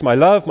patience, my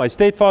love, my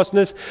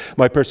steadfastness,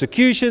 my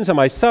persecutions, and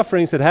my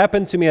sufferings that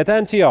happened to me at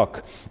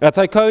Antioch, at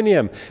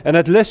Iconium, and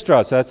at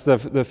Lystra. So that's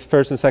the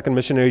first and second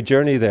missionary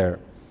journey there.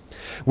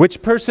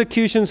 Which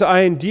persecutions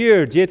I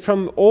endured, yet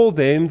from all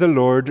them the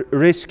Lord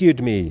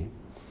rescued me.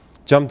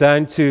 Jump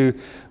down to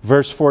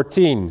verse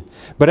 14.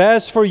 But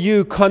as for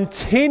you,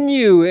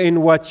 continue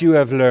in what you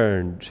have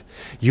learned.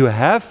 You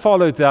have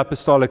followed the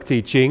apostolic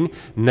teaching,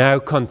 now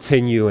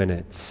continue in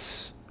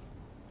it.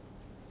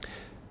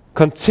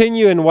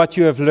 Continue in what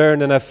you have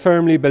learned and have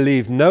firmly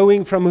believed,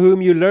 knowing from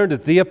whom you learned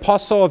it, the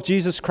apostle of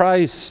Jesus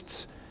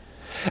Christ.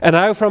 And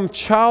how from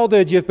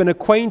childhood you have been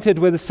acquainted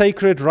with the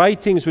sacred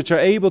writings which are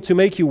able to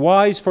make you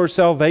wise for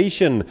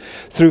salvation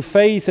through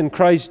faith in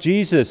Christ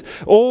Jesus.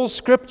 All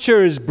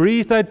Scripture is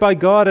breathed out by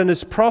God and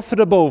is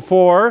profitable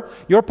for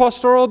your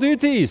pastoral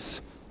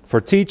duties,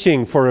 for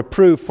teaching, for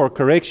reproof, for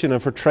correction,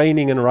 and for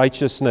training in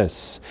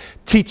righteousness.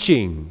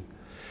 Teaching.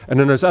 And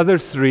then those other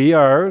three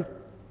are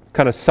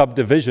kind of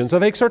subdivisions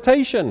of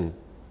exhortation.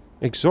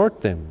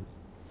 Exhort them.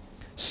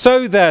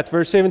 So that,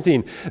 verse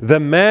 17, the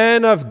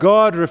man of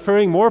God,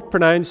 referring more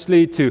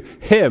pronouncedly to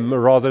him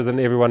rather than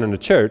everyone in the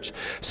church,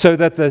 so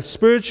that the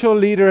spiritual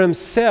leader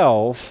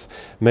himself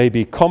may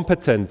be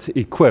competent,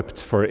 equipped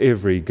for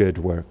every good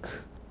work.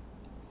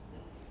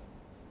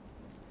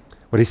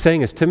 What he's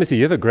saying is, Timothy,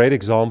 you have a great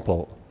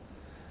example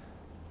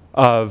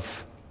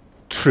of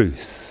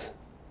truth.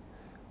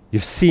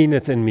 You've seen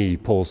it in me,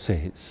 Paul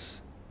says.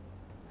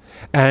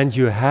 And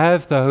you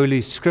have the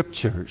Holy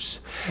Scriptures.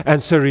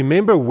 And so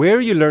remember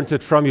where you learned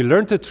it from. You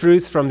learned the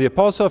truth from the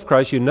apostle of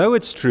Christ. You know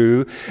it's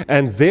true.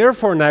 And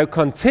therefore now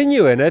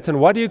continue in it. And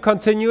what do you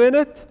continue in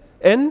it?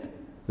 In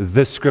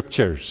the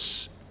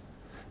Scriptures.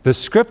 The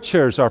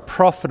Scriptures are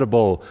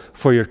profitable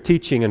for your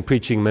teaching and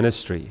preaching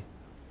ministry.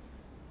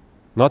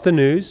 Not the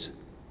news.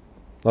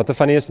 Not the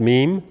funniest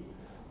meme.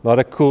 Not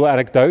a cool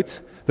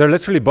anecdote. There are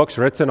literally books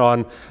written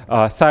on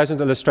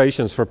 1,000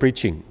 illustrations for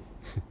preaching.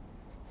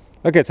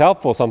 Okay, it's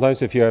helpful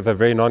sometimes if you have a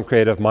very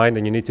non-creative mind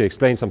and you need to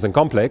explain something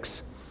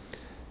complex.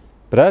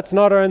 But that's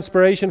not our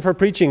inspiration for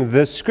preaching.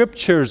 The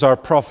Scriptures are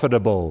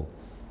profitable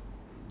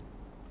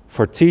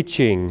for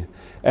teaching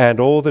and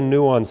all the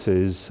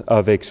nuances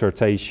of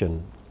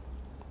exhortation.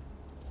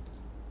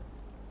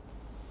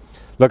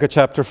 Look at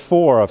chapter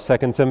 4 of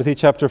 2 Timothy,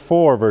 chapter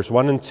 4, verse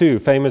 1 and 2,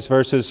 famous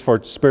verses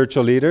for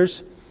spiritual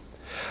leaders.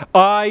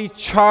 I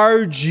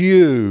charge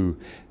you.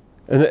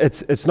 And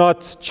it's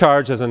not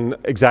charge as in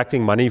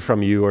exacting money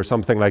from you or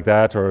something like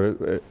that,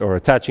 or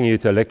attaching you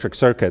to electric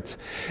circuit.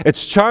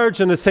 It's charge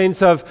in the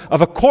sense of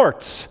a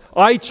court.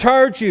 I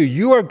charge you.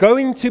 You are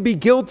going to be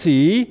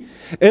guilty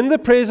in the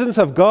presence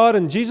of God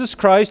and Jesus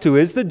Christ, who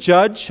is the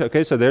judge.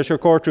 Okay, so there's your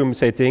courtroom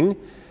setting.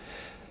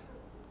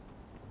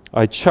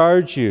 I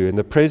charge you in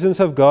the presence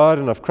of God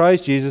and of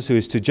Christ Jesus, who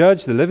is to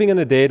judge the living and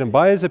the dead, and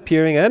by his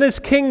appearing and his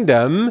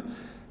kingdom,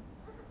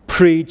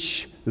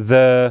 preach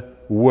the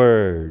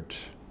word.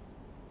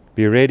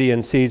 Be ready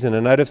in season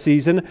and out of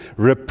season.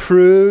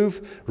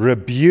 Reprove,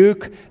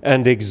 rebuke,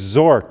 and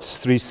exhort.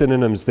 3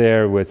 synonyms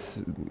there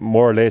with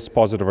more or less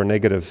positive or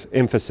negative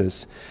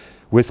emphasis.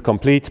 With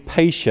complete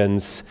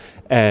patience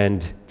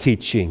and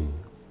teaching.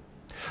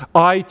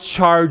 I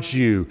charge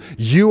you,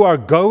 you are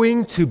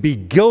going to be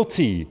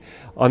guilty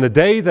on the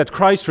day that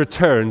Christ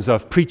returns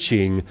of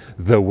preaching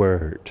the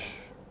word.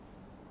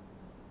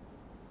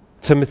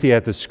 Timothy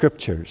had the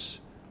Scriptures.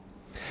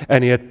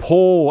 And he had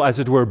Paul, as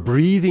it were,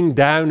 breathing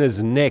down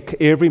his neck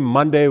every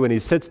Monday when he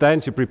sits down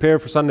to prepare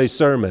for Sunday's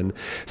sermon,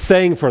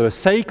 saying, for the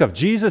sake of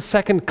Jesus'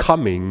 second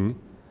coming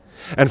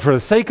and for the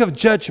sake of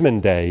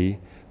Judgment Day,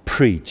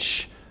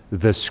 preach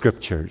the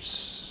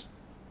Scriptures.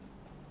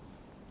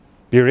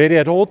 Be ready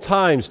at all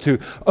times to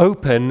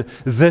open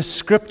the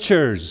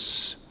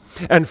Scriptures.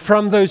 And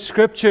from those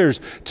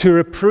Scriptures to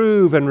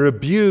reprove and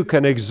rebuke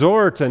and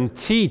exhort and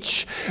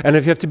teach. And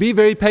if you have to be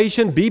very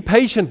patient, be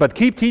patient, but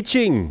keep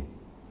teaching.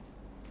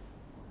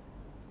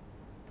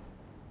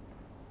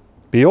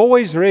 Be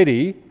always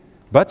ready,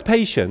 but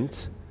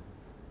patient,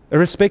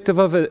 irrespective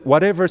of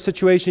whatever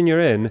situation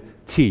you're in,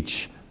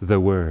 teach the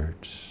word.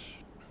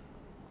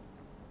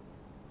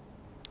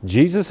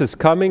 Jesus is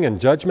coming and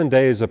Judgment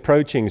Day is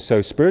approaching,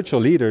 so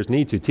spiritual leaders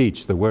need to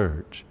teach the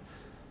word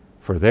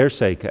for their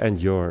sake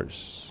and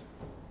yours.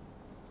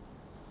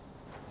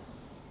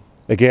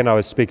 Again, I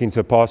was speaking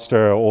to a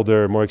pastor, an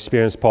older, more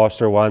experienced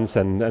pastor once,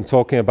 and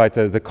talking about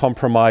the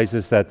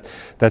compromises that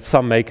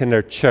some make in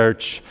their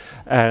church.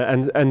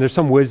 And there's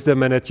some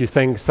wisdom in it, you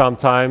think,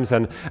 sometimes.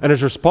 And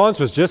his response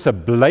was just a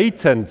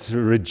blatant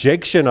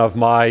rejection of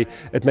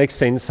it makes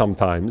sense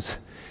sometimes.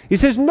 He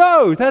says,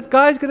 no, that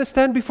guy's going to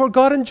stand before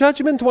God in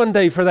judgment one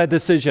day for that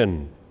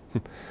decision.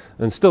 And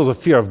instills a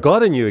fear of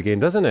God in you again,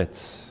 doesn't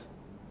it?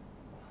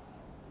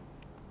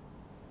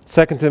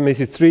 2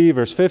 Timothy 3,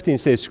 verse 15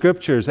 says,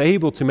 Scripture is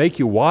able to make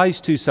you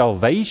wise to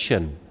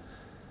salvation.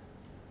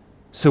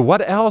 So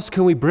what else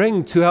can we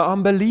bring to our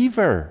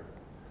unbeliever?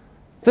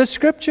 The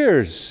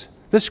Scriptures.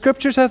 The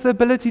Scriptures have the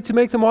ability to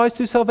make them wise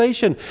to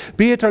salvation.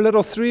 Be it our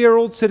little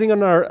 3-year-old sitting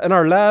in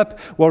our lap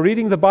while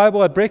reading the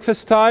Bible at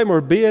breakfast time, or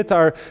be it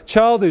our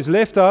child who's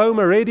left the home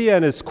already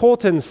and is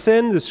caught in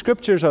sin, the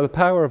Scriptures are the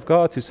power of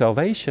God to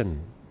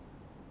salvation.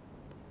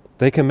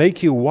 They can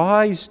make you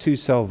wise to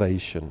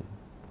salvation.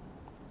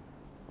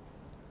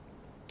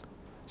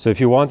 So if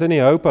you want any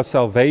hope of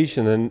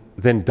salvation,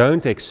 then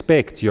don't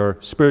expect your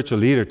spiritual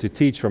leader to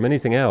teach from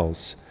anything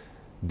else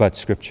but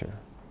Scripture.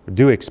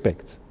 Do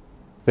expect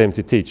them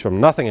to teach from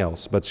nothing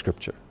else but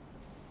Scripture.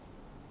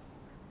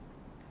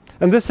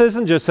 And this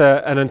isn't just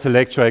an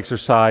intellectual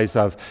exercise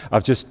of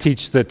just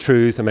teach the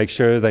truth and make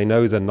sure they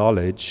know the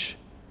knowledge.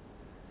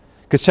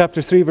 Because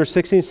chapter 3, verse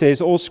 16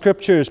 says, all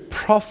Scripture is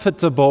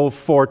profitable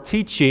for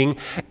teaching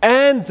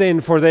and then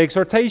for the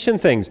exhortation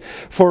things,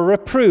 for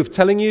reproof,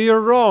 telling you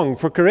you're wrong,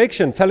 for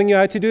correction, telling you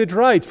how to do it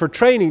right, for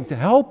training,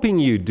 helping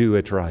you do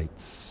it right.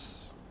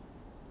 It's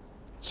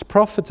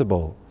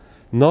profitable,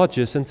 not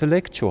just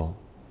intellectual.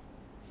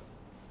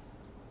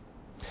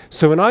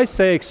 So when I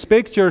say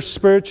expect your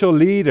spiritual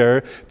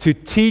leader to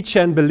teach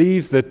and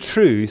believe the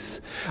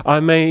truth, I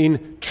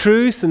mean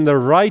truth and the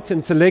right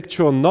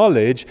intellectual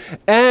knowledge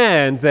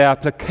and the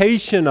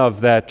application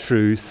of that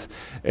truth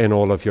in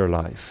all of your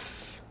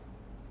life.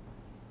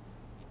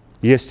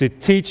 He has to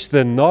teach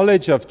the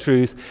knowledge of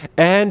truth,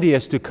 and he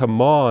has to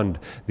command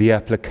the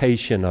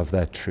application of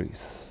that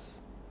truth.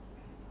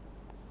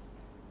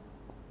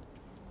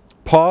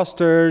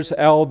 Pastors,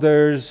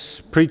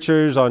 elders,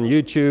 preachers on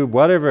YouTube,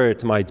 whatever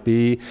it might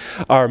be,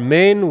 are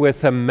men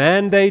with a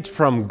mandate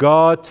from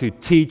God to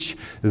teach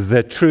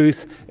the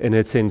truth in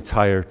its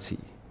entirety,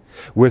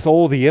 with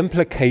all the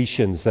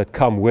implications that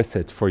come with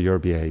it for your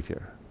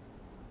behavior.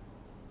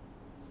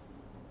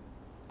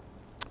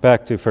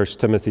 Back to 1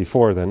 Timothy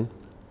 4 then.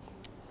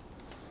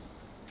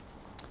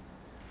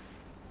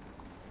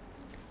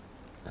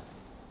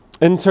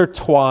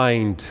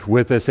 Intertwined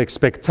with this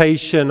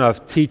expectation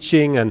of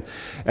teaching and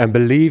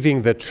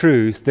believing the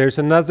truth, there's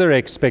another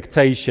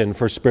expectation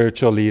for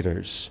spiritual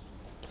leaders.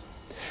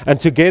 And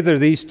together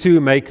these two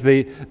make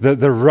the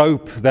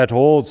rope that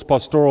holds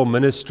pastoral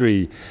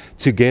ministry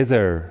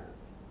together.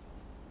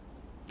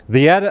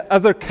 The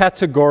other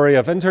category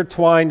of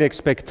intertwined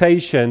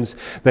expectations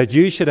that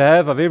you should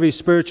have of every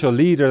spiritual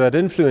leader that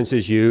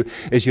influences you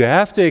is you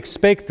have to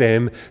expect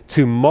them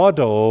to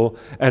model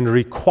and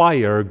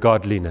require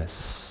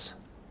godliness.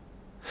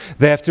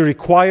 They have to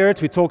require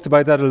it. We talked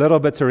about that a little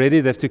bit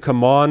already. They have to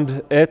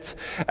command it.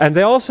 And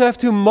they also have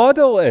to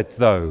model it,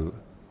 though.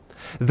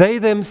 They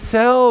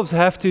themselves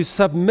have to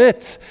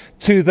submit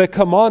to the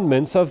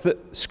commandments of the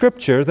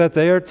Scripture that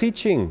they are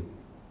teaching.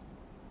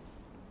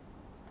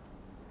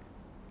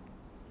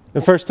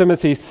 In 1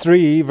 Timothy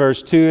 3,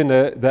 verse 2, in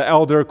the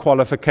elder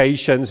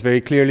qualifications,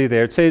 very clearly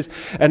there, it says,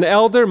 an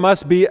elder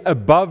must be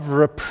above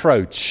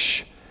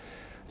reproach.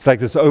 It's like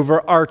this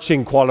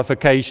overarching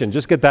qualification.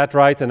 Just get that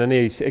right, and then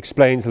he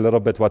explains a little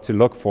bit what to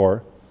look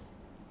for.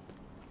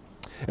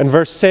 In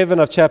verse 7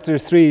 of chapter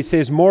 3, he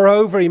says,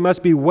 moreover, he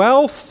must be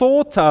well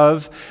thought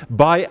of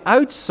by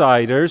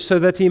outsiders so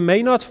that he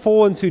may not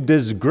fall into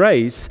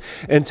disgrace,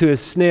 into a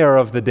snare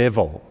of the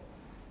devil.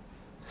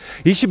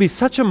 He should be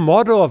such a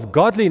model of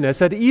godliness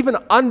that even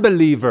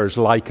unbelievers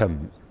like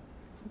him.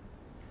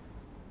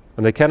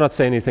 And they cannot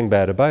say anything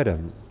bad about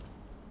him.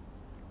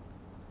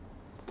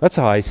 That's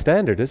a high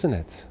standard, isn't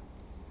it?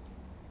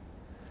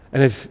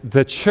 And if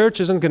the church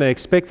isn't going to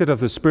expect it of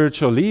the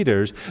spiritual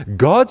leaders,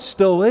 God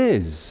still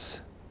is.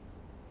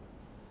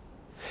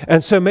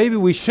 And so maybe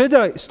we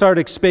should start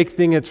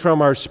expecting it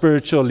from our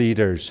spiritual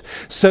leaders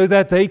so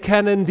that they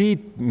can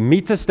indeed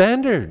meet the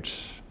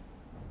standards.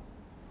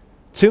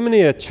 Too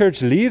many a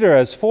church leader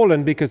has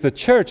fallen because the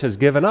church has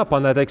given up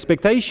on that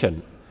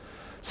expectation.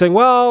 Saying,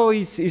 well,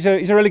 he's a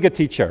really good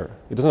teacher.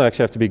 He doesn't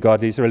actually have to be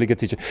godly. He's a really good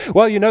teacher.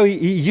 Well, you know,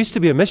 he used to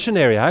be a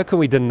missionary. How can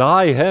we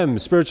deny him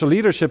spiritual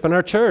leadership in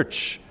our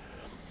church?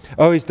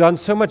 Oh, he's done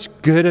so much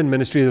good in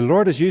ministry. The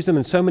Lord has used him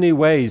in so many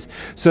ways.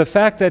 So the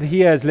fact that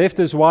he has left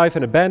his wife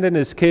and abandoned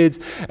his kids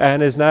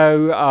and is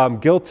now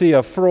guilty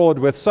of fraud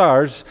with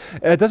SARS,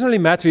 it doesn't really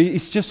matter.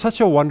 He's just such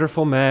a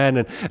wonderful man,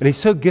 and he's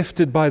so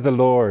gifted by the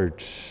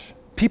Lord.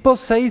 People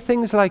say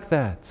things like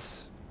that.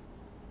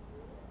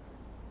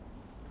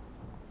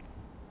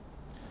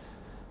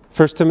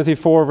 1 Timothy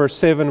 4, verse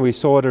 7, we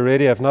saw it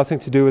already, have nothing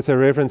to do with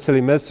irreverent,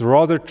 silly myths.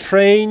 Rather,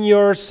 train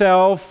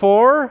yourself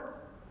for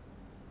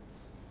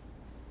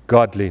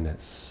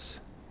godliness.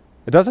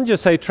 It doesn't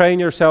just say train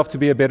yourself to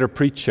be a better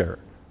preacher,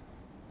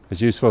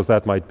 as useful as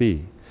that might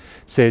be.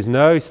 It says,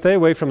 no, stay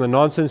away from the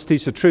nonsense,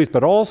 teach the truth,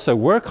 but also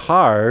work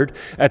hard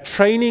at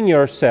training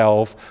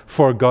yourself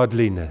for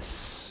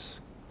godliness.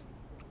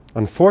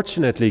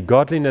 Unfortunately,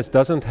 godliness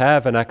doesn't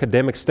have an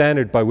academic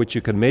standard by which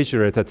you can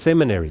measure it at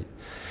seminary.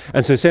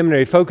 And so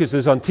seminary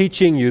focuses on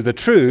teaching you the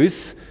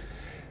truth,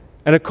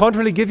 and it can't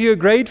really give you a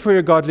grade for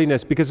your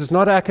godliness because it's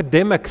not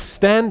academic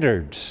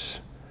standards.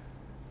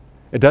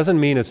 It doesn't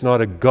mean it's not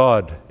a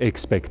God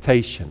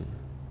expectation.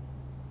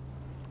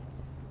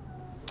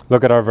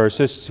 Look at our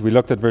verses. We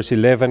looked at verse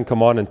 11.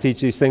 Come on and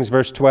teach these things.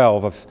 Verse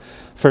 12 of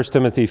 1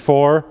 Timothy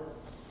 4.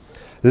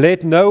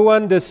 Let no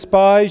one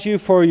despise you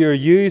for your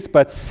youth,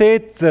 but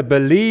set the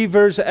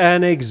believers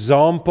an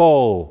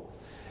example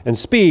in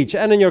speech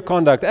and in your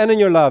conduct and in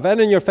your love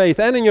and in your faith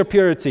and in your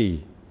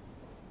purity.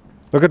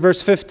 Look at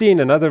verse 15,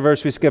 another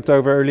verse we skipped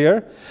over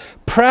earlier.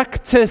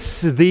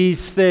 Practice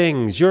these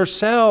things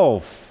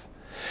yourself.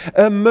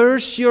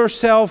 Immerse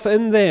yourself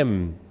in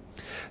them,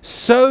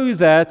 so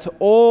that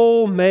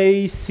all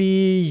may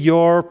see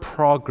your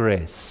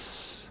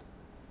progress.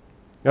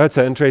 That's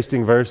an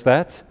interesting verse,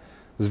 that.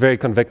 It was very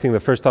convicting the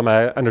first time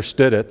I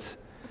understood it.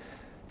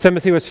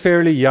 Timothy was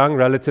fairly young,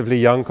 relatively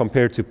young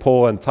compared to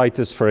Paul and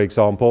Titus, for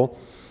example.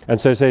 And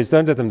so he says,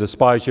 don't let them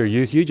despise your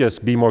youth. You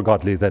just be more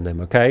godly than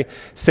them, okay?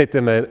 Set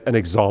them an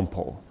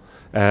example.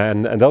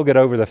 And they'll get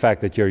over the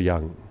fact that you're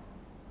young.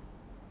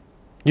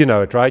 You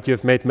know it, right?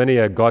 You've met many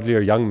a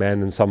godlier young man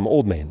than some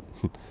old men.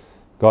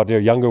 Godlier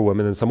younger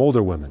women than some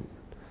older women.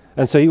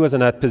 And so he was in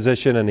that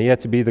position, and he had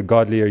to be the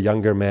godlier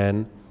younger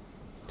man.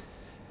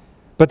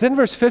 But then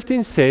verse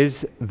 15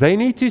 says, they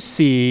need to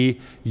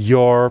see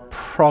your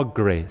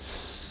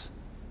progress.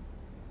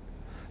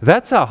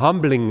 That's a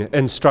humbling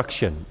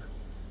instruction.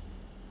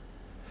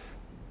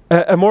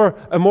 A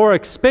more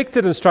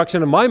expected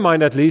instruction, in my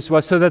mind at least,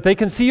 was so that they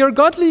can see your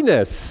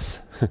godliness.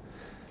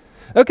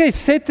 Okay,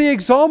 set the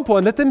example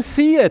and let them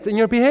see it in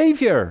your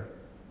behavior.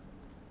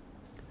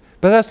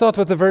 But that's not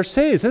what the verse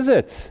says, is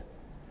it?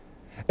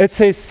 It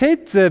says,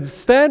 set the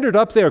standard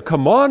up there.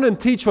 Come on and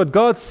teach what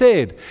God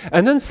said.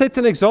 And then set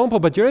an example,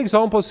 but your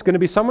example is going to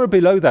be somewhere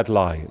below that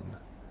line.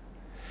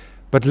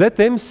 But let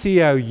them see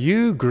how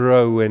you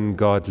grow in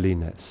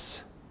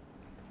godliness.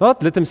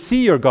 Not let them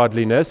see your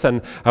godliness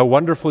and how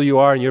wonderful you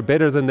are and you're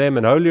better than them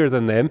and holier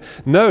than them.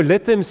 No,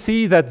 let them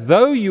see that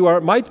though you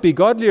might be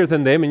godlier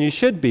than them, and you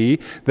should be,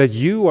 that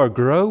you are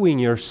growing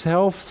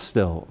yourself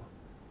still.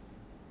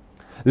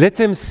 Let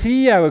them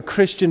see how a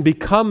Christian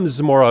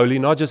becomes more holy,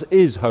 not just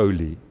is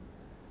holy.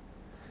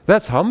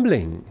 That's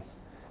humbling.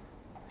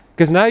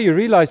 Because now you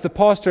realize the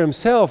pastor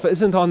himself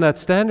isn't on that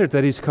standard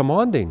that he's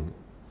commanding.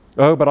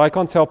 Oh, but I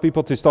can't tell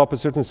people to stop a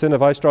certain sin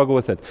if I struggle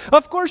with it.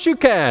 Of course you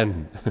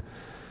can.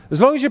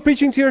 As long as you're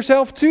preaching to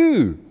yourself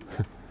too.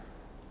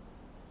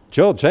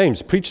 Joel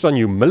James preached on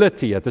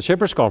humility at the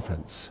Shepherd's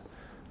Conference.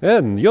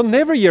 And you'll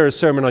never hear a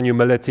sermon on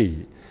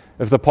humility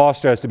if the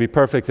pastor has to be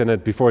perfect in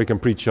it before he can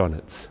preach on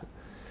it.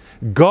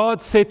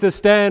 God set the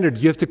standard.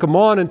 You have to come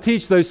on and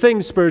teach those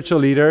things, spiritual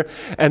leader,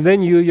 and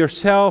then you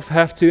yourself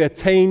have to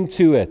attain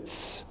to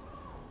it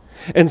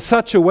in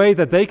such a way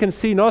that they can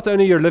see not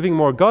only you're living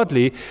more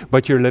godly,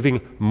 but you're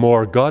living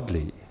more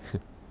godly.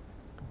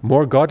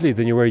 More godly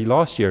than you were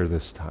last year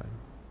this time.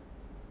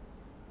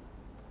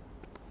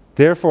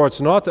 Therefore, it's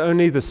not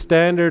only the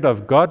standard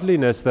of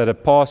godliness that a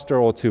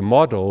pastor ought to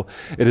model,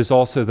 it is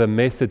also the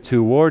method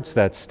towards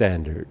that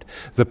standard,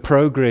 the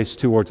progress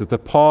towards it, the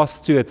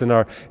path to it in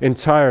our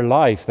entire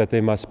life that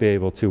they must be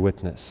able to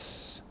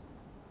witness.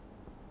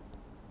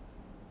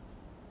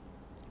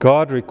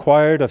 God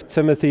required of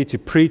Timothy to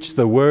preach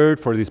the word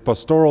for these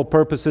pastoral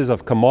purposes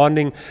of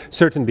commanding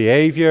certain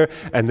behavior,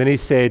 and then he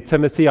said,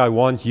 Timothy, I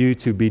want you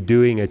to be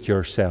doing it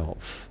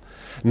yourself.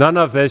 None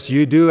of this,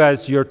 you do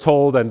as you're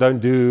told and don't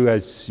do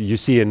as you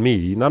see in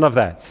me. None of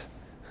that.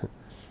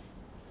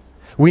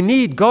 We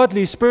need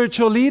godly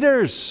spiritual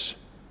leaders.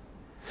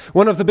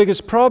 One of the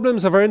biggest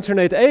problems of our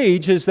internet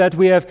age is that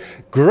we have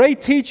great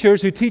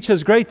teachers who teach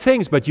us great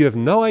things, but you have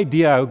no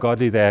idea how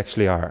godly they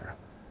actually are.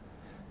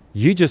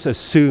 You just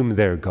assume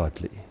they're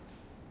godly.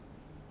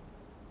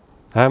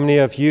 How many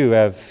of you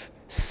have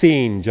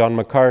seen John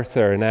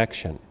MacArthur in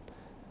action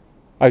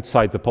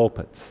outside the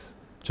pulpit?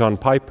 John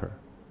Piper.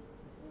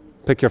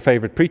 Pick your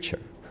favorite preacher.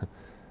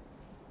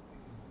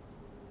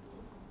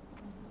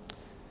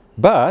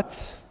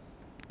 But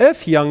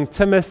if young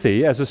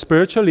Timothy, as a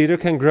spiritual leader,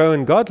 can grow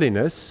in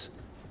godliness,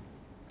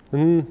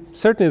 then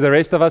certainly the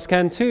rest of us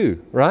can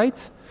too,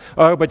 right?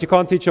 Oh, but you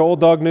can't teach your old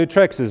dog new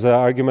tricks is an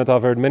argument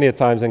I've heard many a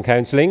times in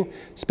counseling,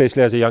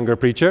 especially as a younger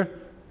preacher,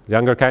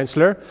 younger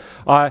counselor.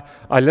 I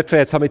literally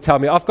had somebody tell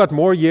me, I've got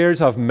more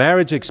years of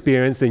marriage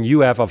experience than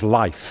you have of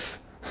life.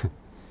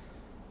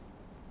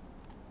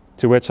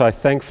 To which I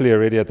thankfully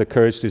already had the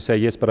courage to say,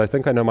 yes, but I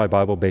think I know my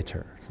Bible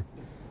better.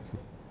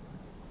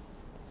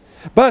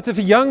 But if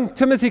a young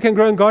Timothy can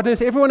grow in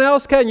godliness, everyone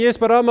else can. Yes,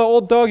 but I'm an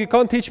old dog. You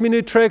can't teach me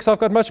new tricks. I've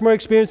got much more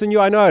experience than you.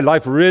 I know how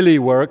life really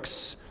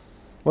works.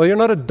 Well, you're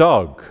not a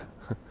dog.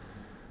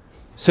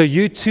 So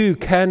you too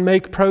can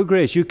make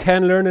progress. You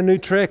can learn a new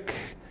trick.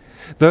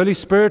 The Holy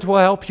Spirit will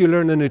help you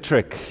learn a new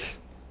trick.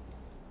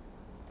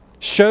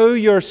 Show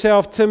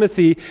yourself,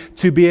 Timothy,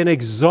 to be an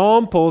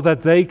example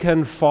that they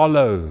can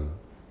follow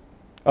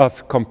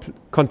of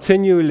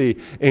continually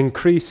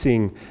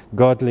increasing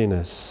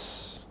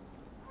godliness.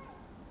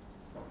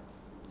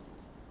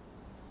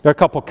 There are a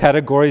couple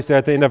categories there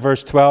at the end of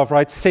verse 12,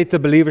 right? Set the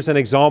believers an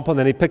example, and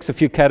then he picks a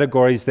few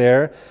categories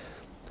there.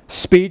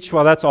 Speech,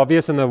 well, that's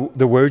obvious in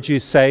the words you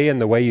say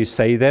and the way you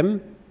say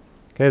them.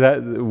 Okay,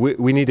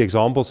 we need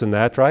examples in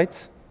that,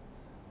 right?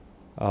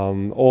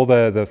 All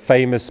the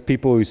famous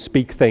people who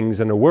speak things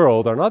in the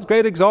world are not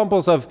great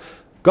examples of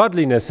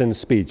godliness in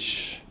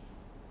speech.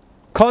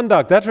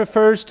 Conduct, that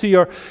refers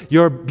to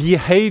your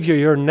behavior,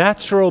 your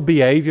natural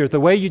behavior, the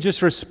way you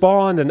just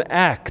respond and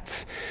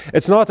act.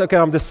 It's not, okay,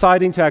 I'm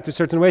deciding to act a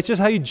certain way. It's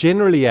just how you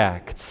generally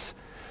act.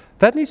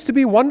 That needs to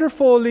be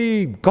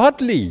wonderfully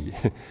godly.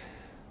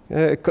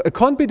 It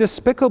can't be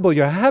despicable.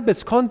 Your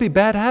habits can't be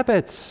bad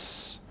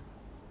habits.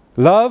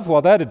 Love,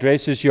 well, that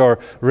addresses your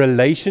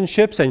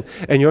relationships and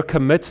your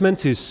commitment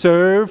to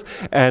serve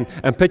and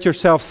put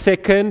yourself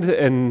second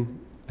in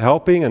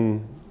helping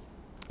and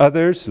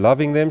others,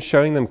 loving them,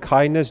 showing them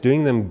kindness,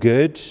 doing them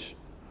good.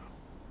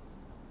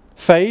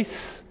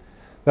 Faith,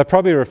 that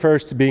probably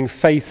refers to being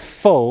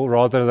faithful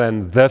rather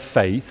than the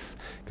faith,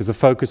 because the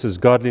focus is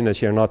godliness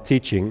here, not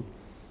teaching.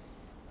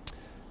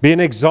 Be an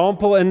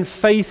example in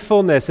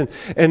faithfulness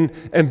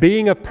and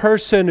being a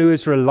person who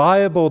is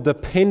reliable,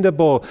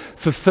 dependable,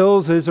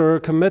 fulfills his or her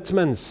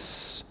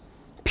commitments.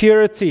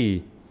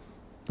 Purity,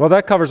 well,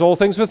 that covers all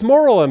things with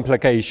moral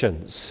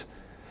implications.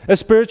 A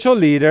spiritual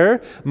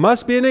leader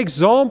must be an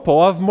example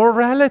of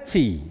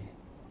morality.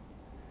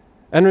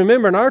 And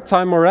remember, in our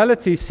time,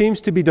 morality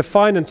seems to be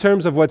defined in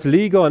terms of what's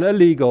legal and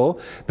illegal.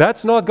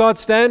 That's not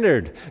God's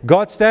standard.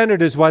 God's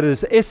standard is what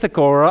is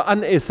ethical or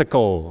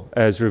unethical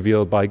as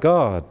revealed by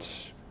God.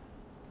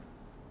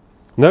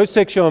 No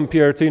sexual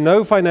impurity,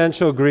 no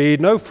financial greed,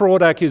 no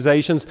fraud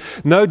accusations,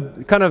 no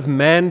kind of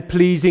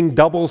man-pleasing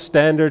double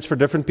standards for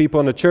different people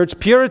in the church.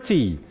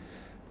 Purity,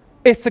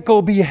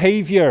 ethical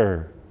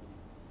behavior.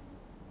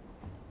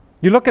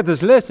 You look at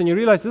this list and you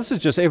realize this is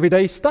just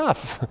everyday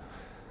stuff.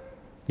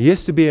 He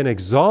has to be an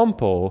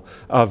example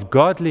of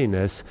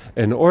godliness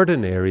in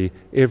ordinary,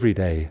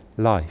 everyday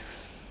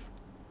life.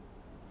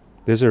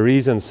 There's a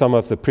reason some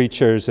of the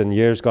preachers in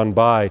years gone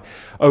by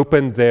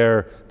opened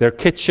their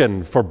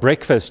kitchen for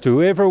breakfast to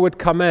whoever would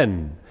come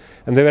in.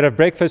 And they would have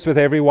breakfast with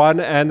everyone,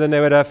 and then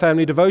they would have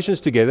family devotions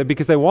together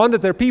because they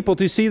wanted their people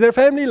to see their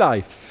family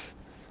life.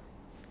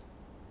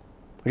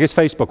 I guess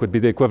Facebook would be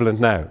the equivalent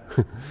now.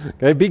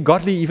 Okay, be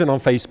godly even on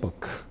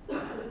Facebook.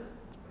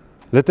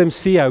 Let them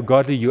see how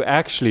godly you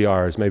actually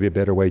are, is maybe a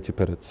better way to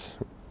put it.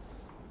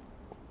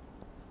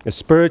 A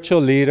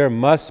spiritual leader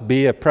must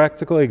be a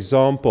practical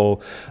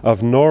example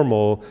of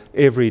normal,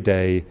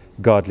 everyday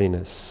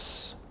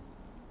godliness.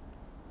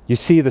 You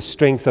see the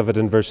strength of it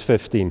in verse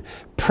 15.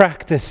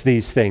 Practice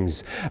these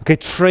things. Okay,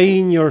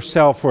 train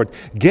yourself for it.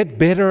 Get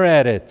better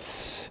at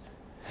it.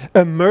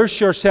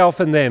 Immerse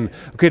yourself in them.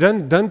 Okay,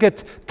 don't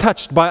get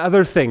touched by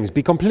other things.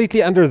 Be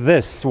completely under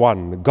this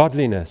one,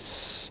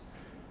 godliness.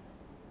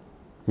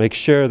 Make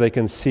sure they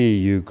can see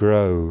you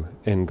grow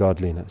in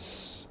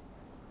godliness.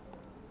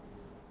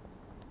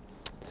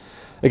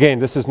 Again,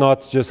 this is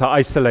not just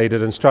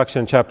isolated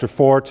instruction. Chapter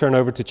 4, turn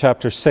over to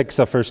chapter 6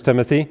 of 1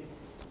 Timothy.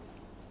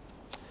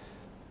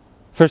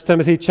 1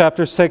 Timothy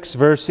chapter 6,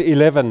 verse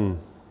 11.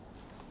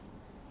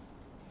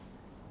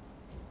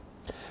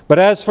 But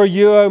as for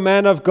you, O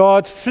man of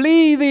God,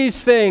 flee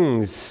these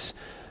things.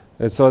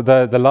 And so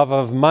the love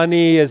of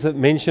money is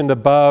mentioned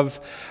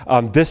above,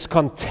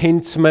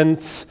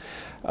 discontentment,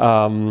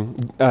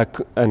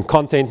 and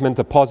contentment,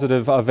 the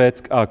positive of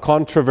it,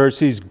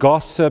 controversies,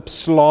 gossip,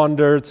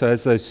 slander, so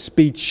as a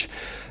speech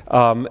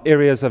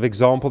areas of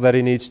example that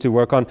he needs to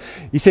work on.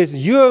 He says,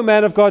 you, O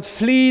man of God,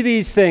 flee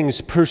these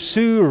things,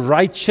 pursue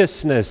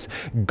righteousness,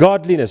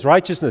 godliness,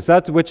 righteousness,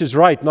 that which is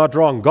right, not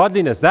wrong,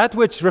 godliness, that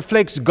which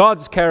reflects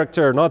God's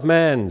character, not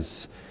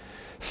man's,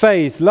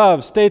 faith,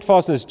 love,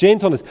 steadfastness,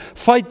 gentleness.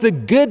 Fight the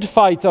good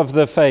fight of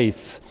the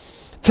faith.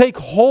 Take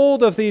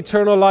hold of the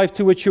eternal life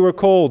to which you were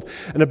called,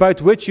 and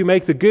about which you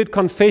make the good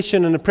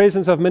confession in the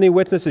presence of many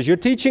witnesses. You're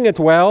teaching it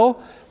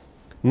well.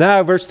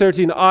 Now, verse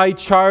 13, I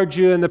charge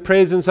you in the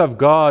presence of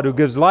God, who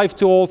gives life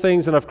to all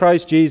things, and of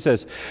Christ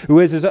Jesus, who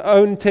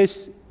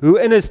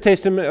in his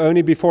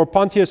testimony before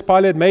Pontius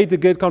Pilate made the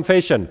good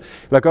confession.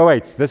 Like, oh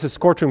wait, this is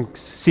courtroom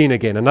scene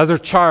again, another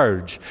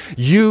charge.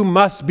 You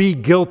must be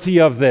guilty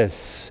of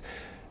this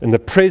in the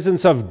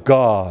presence of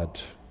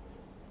God.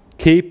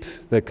 Keep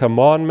the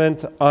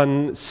commandment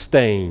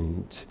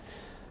unstained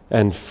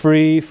and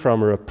free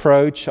from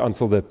reproach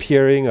until the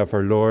appearing of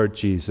our Lord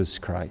Jesus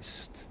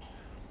Christ.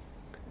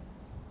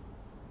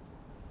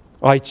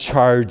 I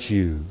charge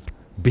you,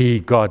 be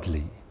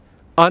godly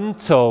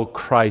until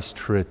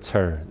Christ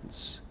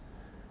returns.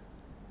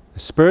 A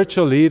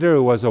spiritual leader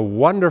who was a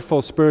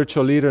wonderful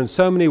spiritual leader in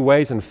so many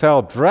ways and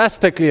fell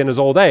drastically in his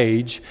old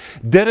age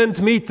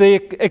didn't meet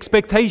the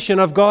expectation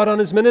of God on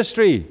his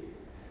ministry.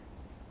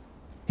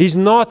 He's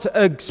not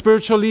a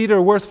spiritual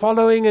leader worth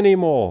following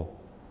anymore.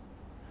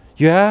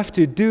 You have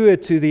to do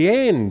it to the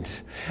end.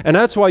 And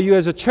that's why you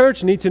as a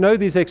church need to know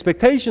these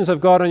expectations of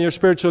God on your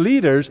spiritual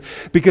leaders,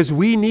 because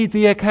we need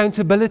the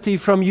accountability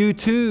from you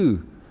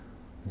too.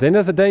 At the end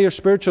of the day, your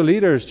spiritual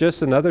leader is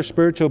just another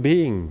spiritual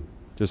being,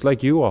 just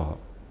like you are.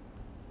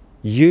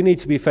 You need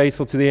to be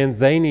faithful to the end.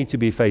 They need to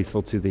be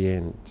faithful to the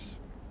end.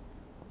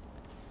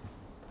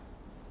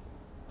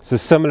 So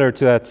similar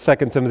to that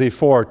 2 Timothy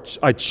 4,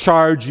 I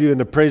charge you in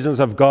the presence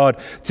of God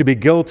to be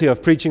guilty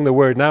of preaching the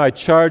word. Now I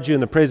charge you in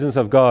the presence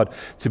of God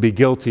to be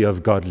guilty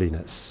of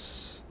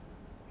godliness.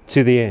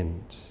 To the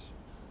end.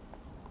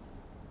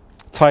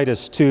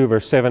 Titus 2,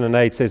 verse 7 and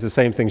 8 says the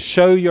same thing.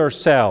 Show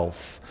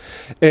yourself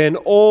in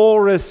all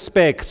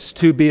respects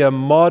to be a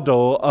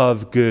model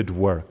of good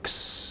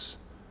works.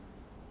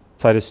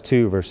 Titus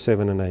 2, verse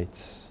 7 and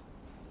 8.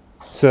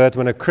 So that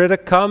when a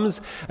critic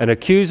comes and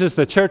accuses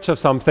the church of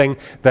something,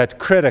 that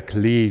critic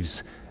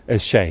leaves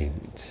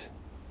ashamed.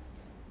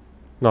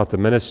 Not the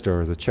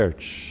minister or the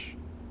church.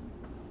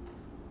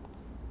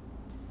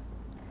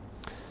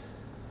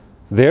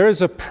 There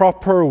is a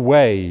proper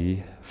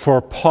way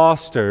for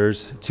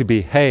pastors to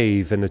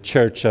behave in the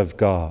church of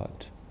God.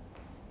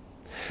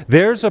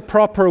 There's a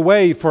proper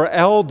way for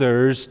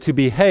elders to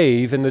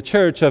behave in the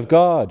church of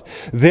God.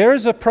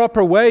 There's a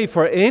proper way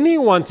for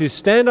anyone to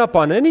stand up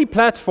on any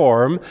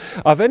platform,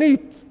 of any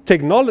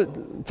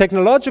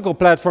technological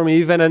platform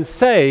even, and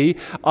say,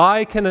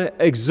 I can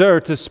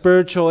exert a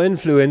spiritual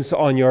influence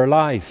on your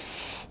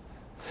life.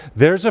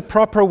 There's a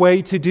proper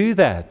way to do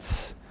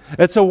that.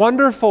 It's a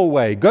wonderful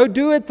way. Go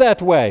do it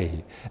that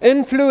way.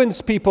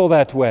 Influence people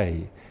that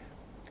way.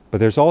 But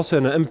there's also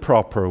an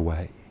improper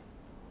way.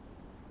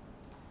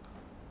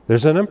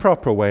 There's an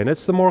improper way, and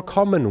it's the more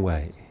common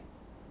way.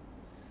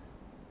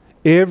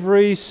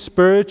 Every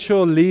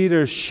spiritual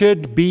leader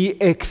should be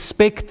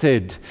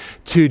expected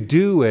to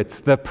do it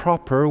the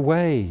proper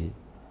way.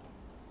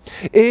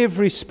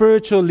 Every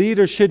spiritual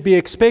leader should be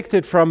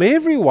expected from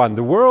everyone,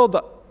 the world,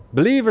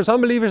 believers,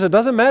 unbelievers, it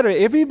doesn't matter.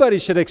 Everybody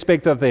should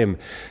expect of them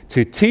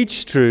to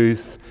teach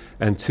truth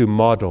and to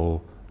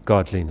model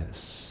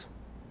godliness.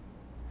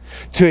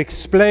 To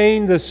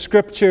explain the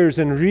Scriptures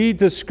and read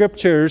the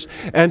Scriptures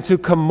and to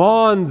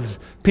command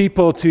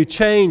people to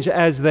change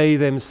as they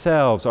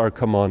themselves are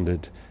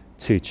commanded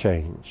to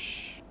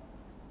change.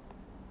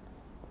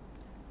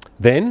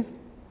 Then,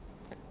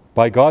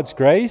 by God's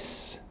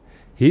grace,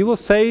 He will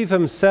save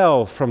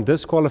Himself from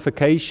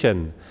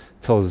disqualification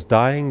till His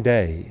dying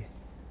day.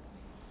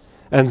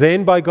 And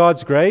then, by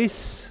God's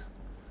grace,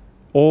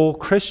 all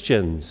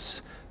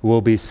Christians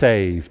will be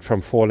saved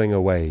from falling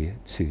away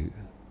too.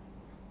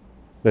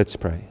 Let's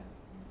pray.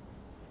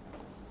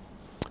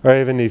 Our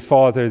Heavenly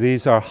Father,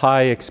 these are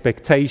high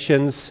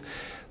expectations.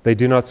 They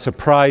do not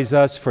surprise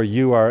us, for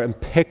you are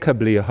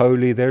impeccably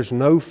holy. There's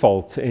no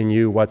fault in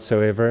you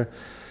whatsoever.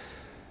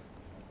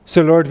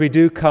 So, Lord, we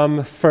do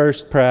come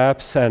first,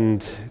 perhaps,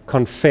 and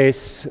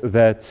confess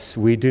that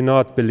we do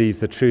not believe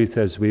the truth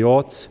as we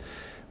ought.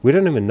 We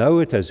don't even know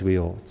it as we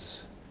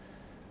ought.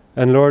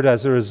 And, Lord,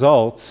 as a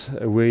result,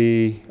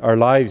 our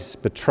lives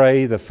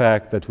betray the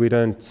fact that we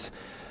don't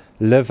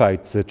live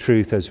out the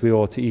truth as we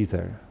ought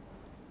either.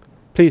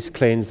 Please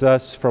cleanse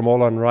us from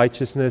all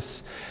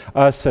unrighteousness,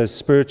 us as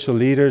spiritual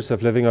leaders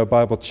of Living Hope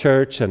Bible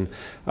Church and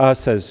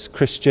us as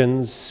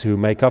Christians who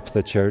make up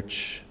the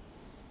church.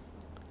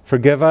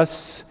 Forgive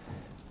us,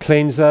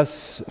 cleanse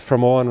us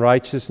from all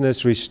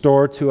unrighteousness,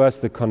 restore to us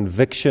the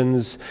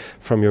convictions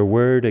from your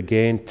word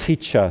again.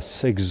 Teach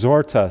us,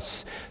 exhort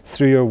us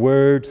through your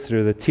word,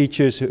 through the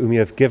teachers whom you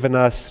have given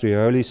us, through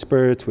your Holy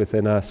Spirit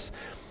within us.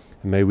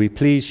 And may we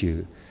please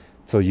you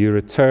till you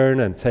return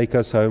and take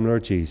us home,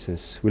 Lord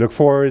Jesus. We look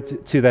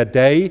forward to that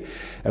day,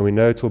 and we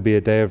know it will be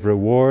a day of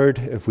reward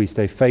if we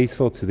stay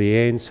faithful to the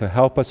end. So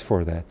help us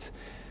for that.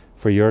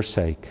 For your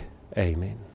sake, amen.